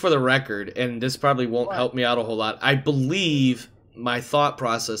way, just for the record, and this probably won't What? help me out a whole lot, I believe my thought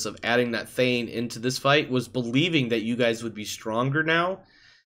process of adding that Thane into this fight was believing that you guys would be stronger now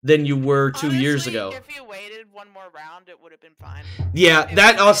than you were 2 years Honestly, ago. If you waited one more round, it would have been fine. Yeah, It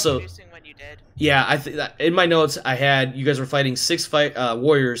that was also. introducing when you did. Yeah, I think in my notes I had you guys were fighting 6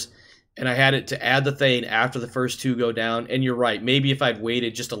 warriors, and I had it to add the Thane after the first 2 go down. And you're right. Maybe if I'd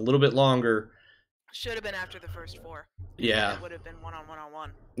waited just a little bit longer. Should have been after the first 4. Yeah. It would have been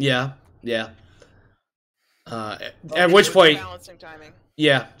one-on-one-on-one. Yeah. At which point, Balancing timing.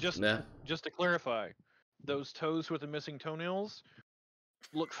 yeah. Just to clarify, those toes with the missing toenails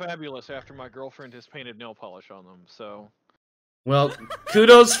look fabulous after my girlfriend has painted nail polish on them. So, Well,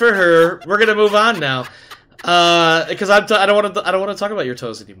 kudos for her. We're gonna move on now, because I don't want to talk about your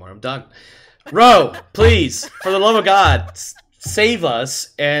toes anymore. I'm done. Ro, please, for the love of God, save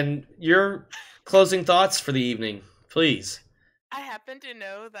us and your closing thoughts for the evening, please. I happen to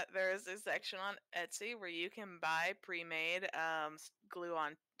know that there is a section on Etsy where you can buy pre-made glue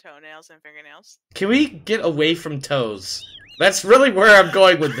on toenails and fingernails. Can we get away from toes? That's really where I'm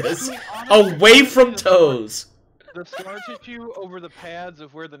going with this. I mean, honestly, Away from toes. The scar tissue over the pads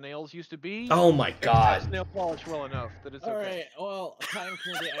of where the nails used to be. Oh my It God. has nail polish well enough that it's okay. Alright, well, time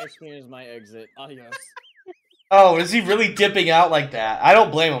for the ice cream is my exit. Adios. Oh, is he really dipping out like that? I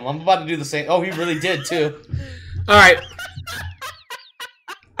don't blame him. I'm about to do the same. Oh, he really did too. All right.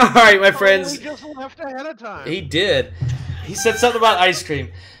 All right, my friends. Oh, he just left ahead of time. He did. He said something about ice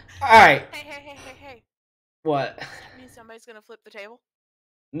cream. All right. Hey. What? That means somebody's gonna flip the table?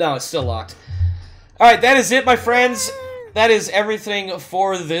 No, it's still locked. All right, that is it, my friends. That is everything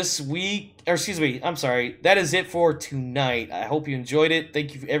for this week. Or excuse me, I'm sorry. That is it for tonight. I hope you enjoyed it.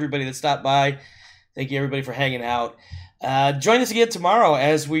 Thank you for everybody that stopped by. Thank you everybody for hanging out. Join us again tomorrow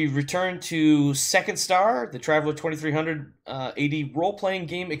as we return to Second Star, the Traveler 2300 AD role-playing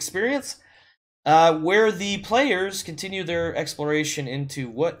game experience, where the players continue their exploration into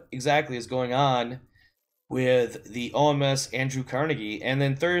what exactly is going on with the OMS Andrew Carnegie. And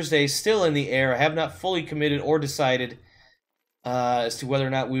then Thursday, still in the air. I have not fully committed or decided as to whether or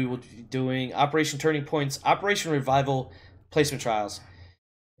not we will be doing Operation Turning Point's Operation Revival placement trials.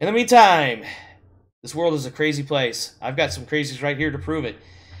 In the meantime, this world is a crazy place. I've got some crazies right here to prove it.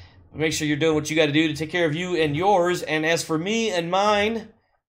 Make sure you're doing what you got to do to take care of you and yours. And as for me and mine,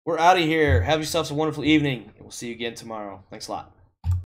 we're out of here. Have yourselves a wonderful evening, and we'll see you again tomorrow. Thanks a lot.